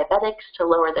to diabetics to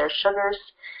lower their sugars,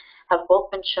 have both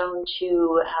been shown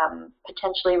to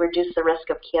potentially reduce the risk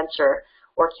of cancer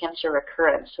or cancer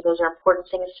recurrence. So those are important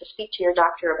things to speak to your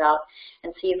doctor about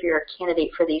and see if you're a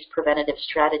candidate for these preventative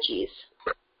strategies.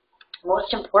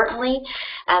 Most importantly,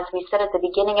 as we said at the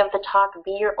beginning of the talk,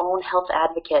 be your own health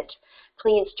advocate.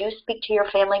 Please do speak to your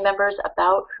family members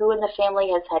about who in the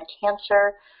family has had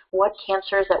cancer, what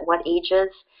cancers at what ages.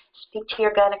 Speak to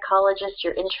your gynecologist,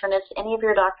 your internist, any of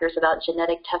your doctors about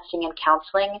genetic testing and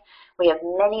counseling. We have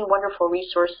many wonderful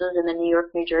resources in the New York,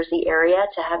 New Jersey area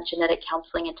to have genetic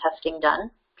counseling and testing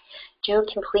done. Do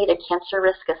complete a cancer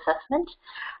risk assessment.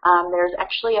 There's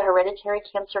actually a hereditary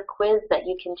cancer quiz that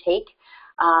you can take.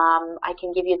 I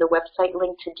can give you the website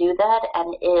link to do that,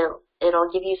 and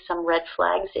it'll give you some red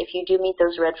flags. If you do meet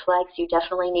those red flags, you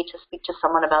definitely need to speak to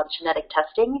someone about genetic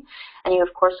testing, and you,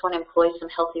 of course, want to employ some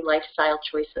healthy lifestyle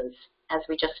choices, as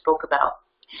we just spoke about.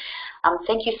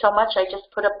 Thank you so much. I just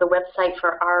put up the website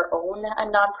for our own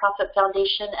nonprofit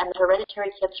foundation, and the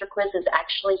hereditary cancer quiz is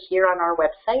actually here on our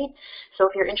website. So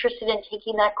if you're interested in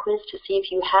taking that quiz to see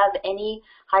if you have any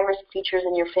high-risk features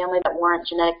in your family that warrant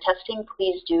genetic testing,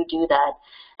 please do that.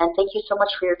 And thank you so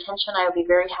much for your attention. I will be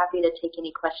very happy to take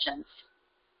any questions.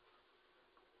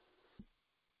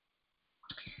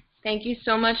 Thank you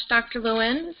so much, Dr.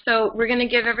 Lewin. So we're going to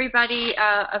give everybody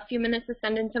a few minutes to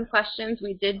send in some questions.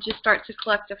 We did just start to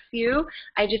collect a few.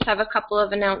 I just have a couple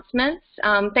of announcements.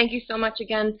 Thank you so much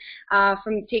again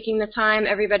for taking the time,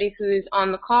 everybody who's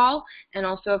on the call, and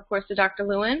also, of course, to Dr.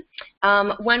 Lewin.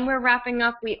 When we're wrapping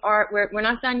up, we're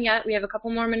not done yet. We have a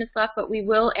couple more minutes left, but we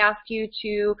will ask you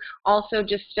to also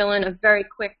just fill in a very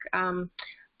quick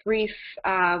brief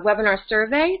webinar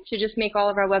survey to just make all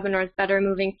of our webinars better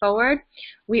moving forward.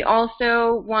 We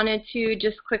also wanted to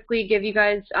just quickly give you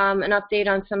guys an update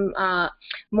on some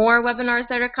more webinars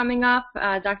that are coming up.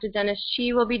 Dr. Dennis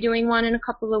Chi will be doing one in a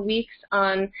couple of weeks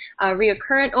on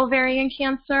recurrent ovarian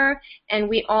cancer, and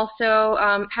we also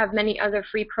have many other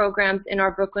free programs in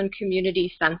our Brooklyn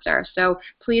Community Center. So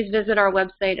please visit our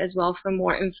website as well for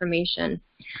more information.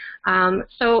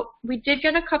 So we did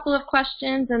get a couple of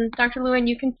questions, and Dr. Lewin,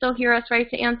 you can still hear us, right,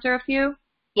 to answer a few?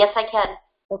 Yes, I can.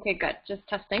 Okay, good. Just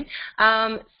testing.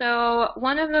 So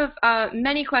one of the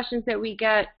many questions that we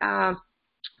get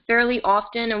fairly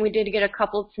often, and we did get a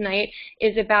couple tonight,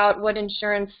 is about what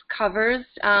insurance covers.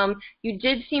 You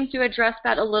did seem to address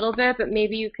that a little bit, but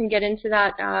maybe you can get into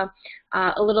that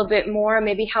a little bit more,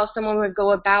 maybe how someone would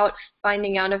go about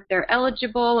finding out if they're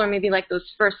eligible, or maybe like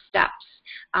those first steps.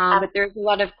 But there's a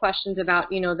lot of questions about,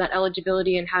 that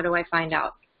eligibility and how do I find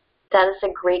out? That is a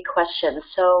great question.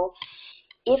 So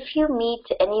if you meet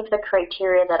any of the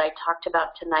criteria that I talked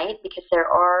about tonight, because there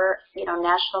are,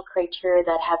 national criteria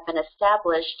that have been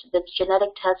established, the genetic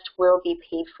test will be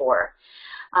paid for.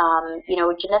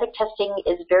 Genetic testing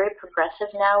is very progressive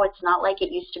now. It's not like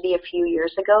it used to be a few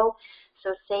years ago.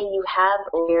 So say you have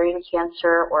ovarian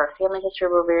cancer or a family history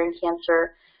of ovarian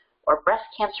cancer or breast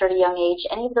cancer at a young age,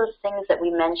 any of those things that we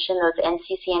mentioned, those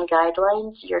NCCN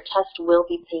guidelines, your test will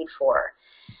be paid for.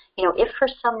 If for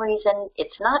some reason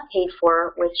it's not paid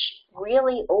for, which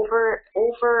really over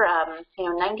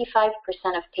 95%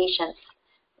 of patients,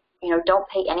 don't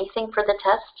pay anything for the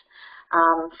test.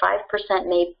 5%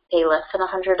 may pay less than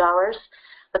 $100,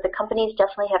 but the companies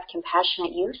definitely have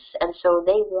compassionate use, and so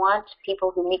they want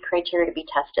people who meet criteria to be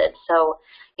tested. So,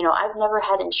 I've never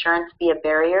had insurance be a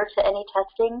barrier to any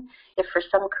testing. If for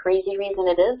some crazy reason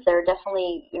it is, there are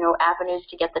definitely, avenues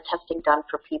to get the testing done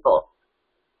for people.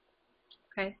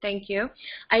 Okay, thank you.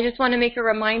 I just want to make a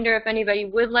reminder, if anybody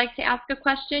would like to ask a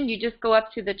question, you just go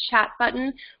up to the chat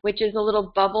button, which is a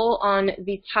little bubble on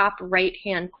the top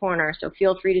right-hand corner, so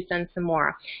feel free to send some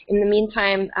more. In the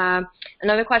meantime,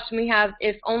 another question we have,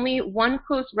 if only one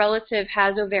close relative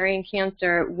has ovarian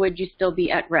cancer, would you still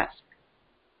be at risk?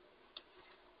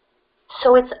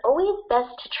 So it's always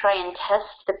best to try and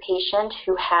test the patient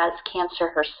who has cancer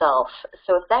herself.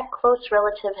 So if that close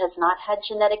relative has not had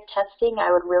genetic testing, I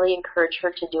would really encourage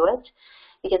her to do it,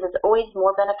 because it's always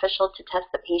more beneficial to test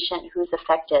the patient who's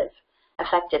affected. If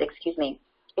has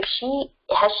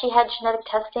she had genetic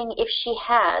testing? If she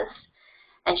has,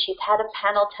 and she's had a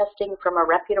panel testing from a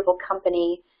reputable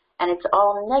company, and it's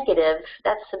all negative,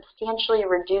 that substantially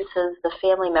reduces the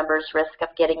family member's risk of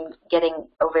getting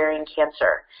ovarian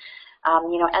cancer.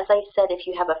 As I said, if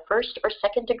you have a first or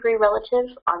second degree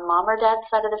relative on mom or dad's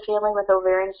side of the family with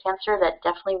ovarian cancer, that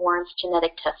definitely warrants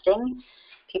genetic testing.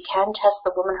 If you can test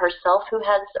the woman herself who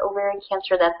has ovarian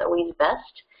cancer, that's always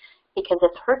best, because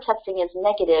if her testing is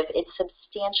negative, it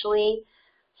substantially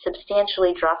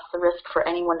drops the risk for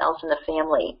anyone else in the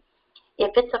family.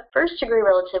 If it's a first degree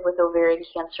relative with ovarian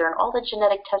cancer and all the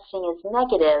genetic testing is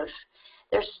negative,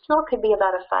 there still could be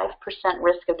about a 5%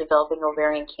 risk of developing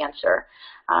ovarian cancer.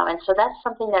 And so that's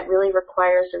something that really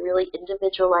requires a really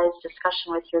individualized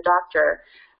discussion with your doctor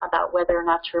about whether or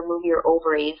not to remove your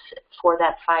ovaries for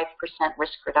that 5%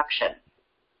 risk reduction.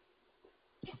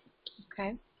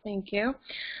 Okay, thank you.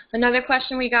 Another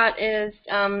question we got is,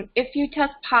 if you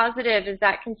test positive, is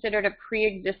that considered a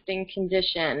pre-existing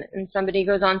condition? And somebody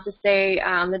goes on to say,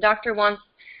 the doctor wants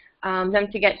them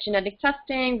to get genetic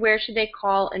testing. Where should they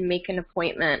call and make an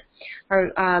appointment?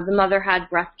 Or the mother had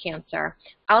breast cancer.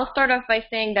 I'll start off by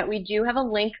saying that we do have a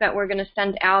link that we're going to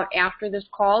send out after this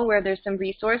call where there's some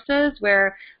resources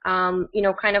where,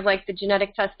 kind of like the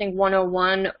genetic testing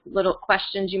 101 little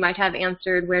questions you might have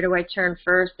answered, where do I turn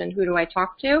first and who do I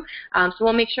talk to? So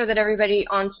we'll make sure that everybody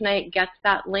on tonight gets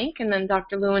that link. And then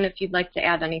Dr. Lewin, if you'd like to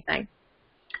add anything.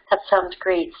 That sounds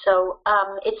great. So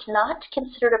it's not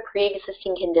considered a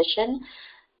pre-existing condition.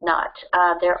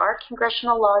 There are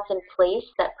congressional laws in place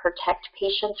that protect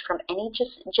patients from any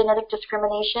genetic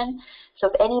discrimination. So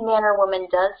if any man or woman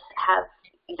does have,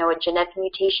 a genetic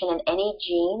mutation in any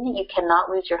gene, you cannot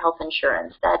lose your health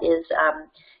insurance. That is,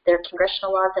 there are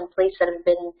congressional laws in place that have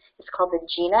been, it's called the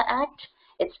GINA Act.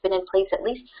 It's been in place at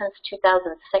least since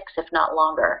 2006, if not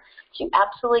longer. So you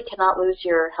absolutely cannot lose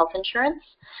your health insurance.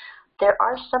 There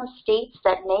are some states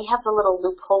that may have a little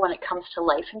loophole when it comes to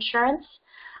life insurance.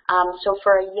 So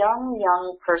for a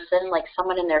young person, like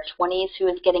someone in their 20s who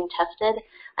is getting tested,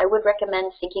 I would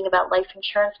recommend thinking about life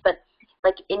insurance. But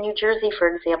like in New Jersey,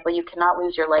 for example, you cannot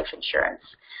lose your life insurance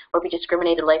or be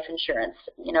discriminated life insurance.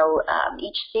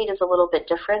 Each state is a little bit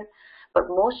different. But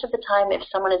most of the time, if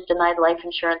someone is denied life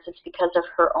insurance, it's because of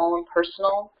her own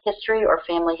personal history or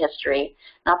family history,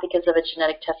 not because of a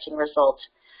genetic testing result.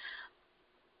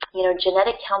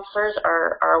 Genetic counselors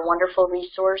are a wonderful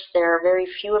resource. There are very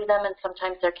few of them, and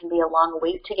sometimes there can be a long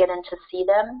wait to get in to see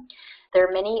them. There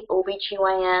are many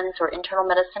OBGYNs or internal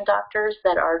medicine doctors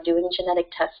that are doing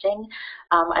genetic testing.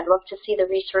 I'd love to see the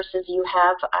resources you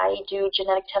have. I do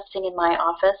genetic testing in my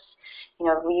office.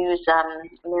 We use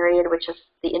Myriad, which is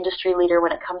the industry leader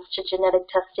when it comes to genetic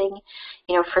testing.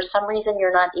 For some reason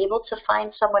you're not able to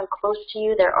find someone close to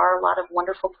you, there are a lot of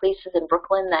wonderful places in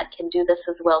Brooklyn that can do this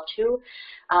as well too.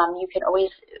 You can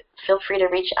always feel free to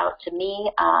reach out to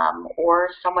me or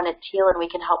someone at T.E.A.L, and we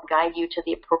can help guide you to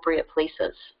the appropriate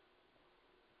places.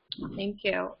 Thank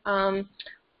you.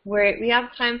 We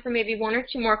have time for maybe one or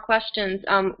two more questions.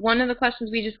 One of the questions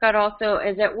we just got also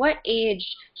is, at what age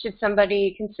should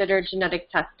somebody consider genetic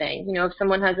testing? If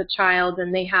someone has a child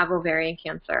and they have ovarian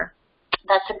cancer.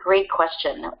 That's a great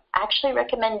question. I actually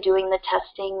recommend doing the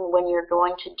testing when you're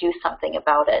going to do something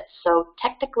about it. So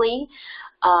technically,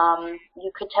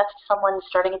 you could test someone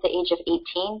starting at the age of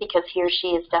 18 because he or she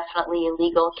is definitely a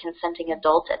legal consenting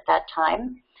adult at that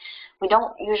time. We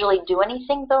don't usually do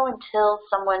anything, though, until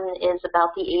someone is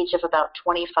about the age of about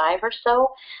 25 or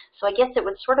so. So I guess it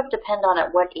would sort of depend on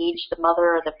at what age the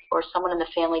mother or someone in the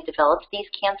family develops these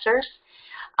cancers.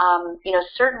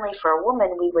 Certainly for a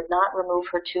woman, we would not remove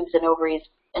her tubes and ovaries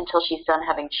until she's done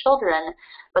having children,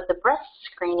 but the breast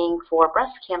screening for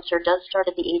breast cancer does start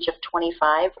at the age of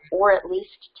 25 or at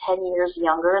least 10 years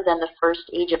younger than the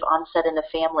first age of onset in the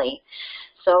family.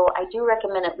 So I do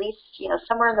recommend at least,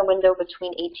 somewhere in the window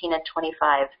between 18 and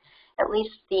 25. At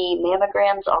least the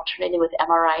mammograms alternated with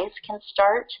MRIs can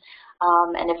start.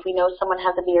 And if we know someone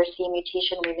has a BRCA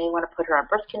mutation, we may want to put her on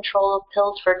birth control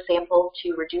pills, for example,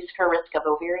 to reduce her risk of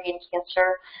ovarian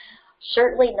cancer.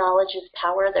 Certainly knowledge is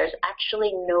power. There's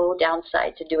actually no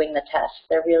downside to doing the test.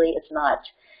 There really is not.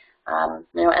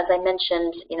 As I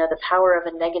mentioned, the power of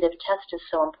a negative test is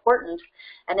so important.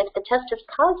 And if the test is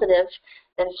positive,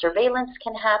 then surveillance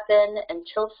can happen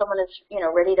until someone is,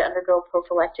 ready to undergo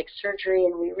prophylactic surgery,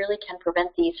 and we really can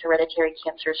prevent these hereditary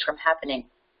cancers from happening.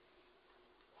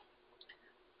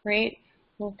 Great.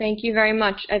 Well, thank you very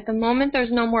much. At the moment,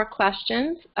 there's no more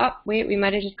questions. Oh, wait, we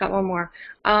might have just got one more.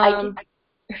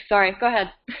 Sorry, go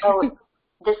ahead. Oh,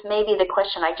 this may be the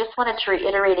question. I just wanted to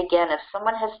reiterate again, if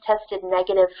someone has tested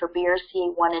negative for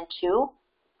BRCA 1 and 2,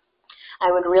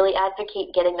 I would really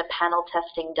advocate getting the panel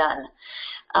testing done.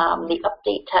 The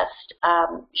update test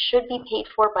should be paid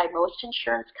for by most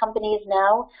insurance companies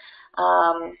now.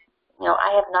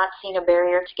 I have not seen a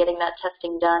barrier to getting that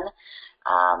testing done.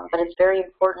 But it's very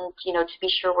important, to be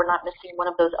sure we're not missing one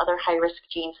of those other high-risk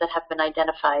genes that have been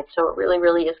identified. So it really,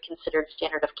 really is considered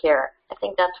standard of care. I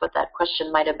think that's what that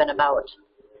question might have been about.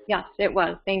 Yes, it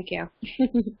was. Thank you.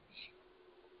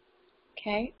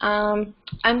 Okay. I'm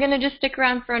going to just stick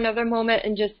around for another moment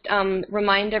and just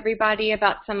remind everybody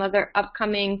about some other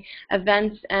upcoming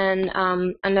events and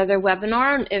another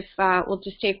webinar. If we'll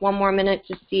just take one more minute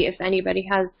to see if anybody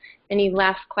has any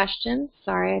last questions.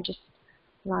 Sorry, I just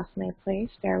lost my place.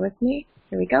 Bear with me.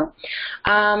 Here we go.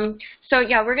 So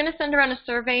yeah, we're going to send around a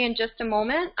survey in just a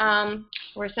moment.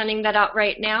 We're sending that out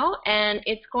right now, and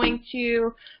it's going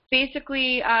to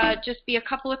basically just be a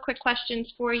couple of quick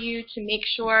questions for you to make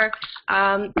sure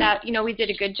that we did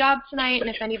a good job tonight, and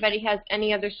if anybody has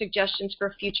any other suggestions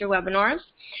for future webinars.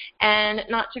 And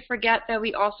not to forget that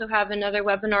we also have another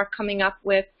webinar coming up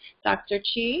with Dr.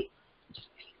 Chi.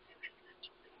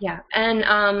 Yeah,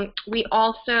 and we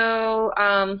also,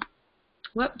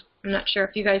 whoops, I'm not sure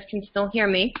if you guys can still hear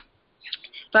me,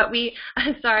 but we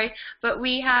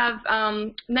have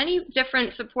many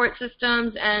different support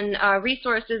systems and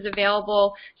resources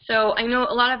available. So I know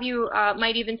a lot of you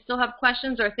might even still have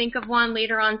questions or think of one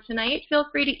later on tonight. Feel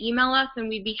free to email us, and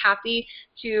we'd be happy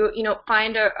to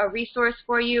find a resource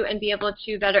for you and be able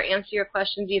to better answer your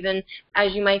questions even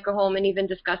as you might go home and even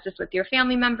discuss this with your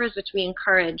family members, which we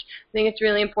encourage. I think it's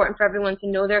really important for everyone to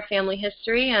know their family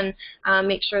history and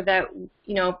make sure that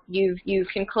you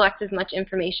can collect as much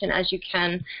information as you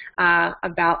can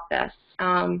about this.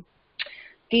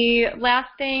 The last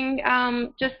thing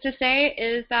just to say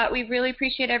is that we really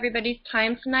appreciate everybody's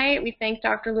time tonight. We thank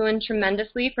Dr. Lewin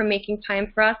tremendously for making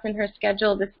time for us in her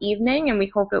schedule this evening, and we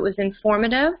hope it was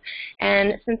informative.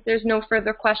 And since there's no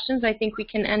further questions, I think we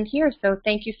can end here. So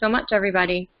thank you so much,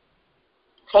 everybody.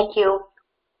 Thank you.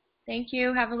 Thank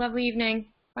you. Have a lovely evening.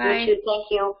 Bye. You too. Thank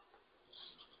you.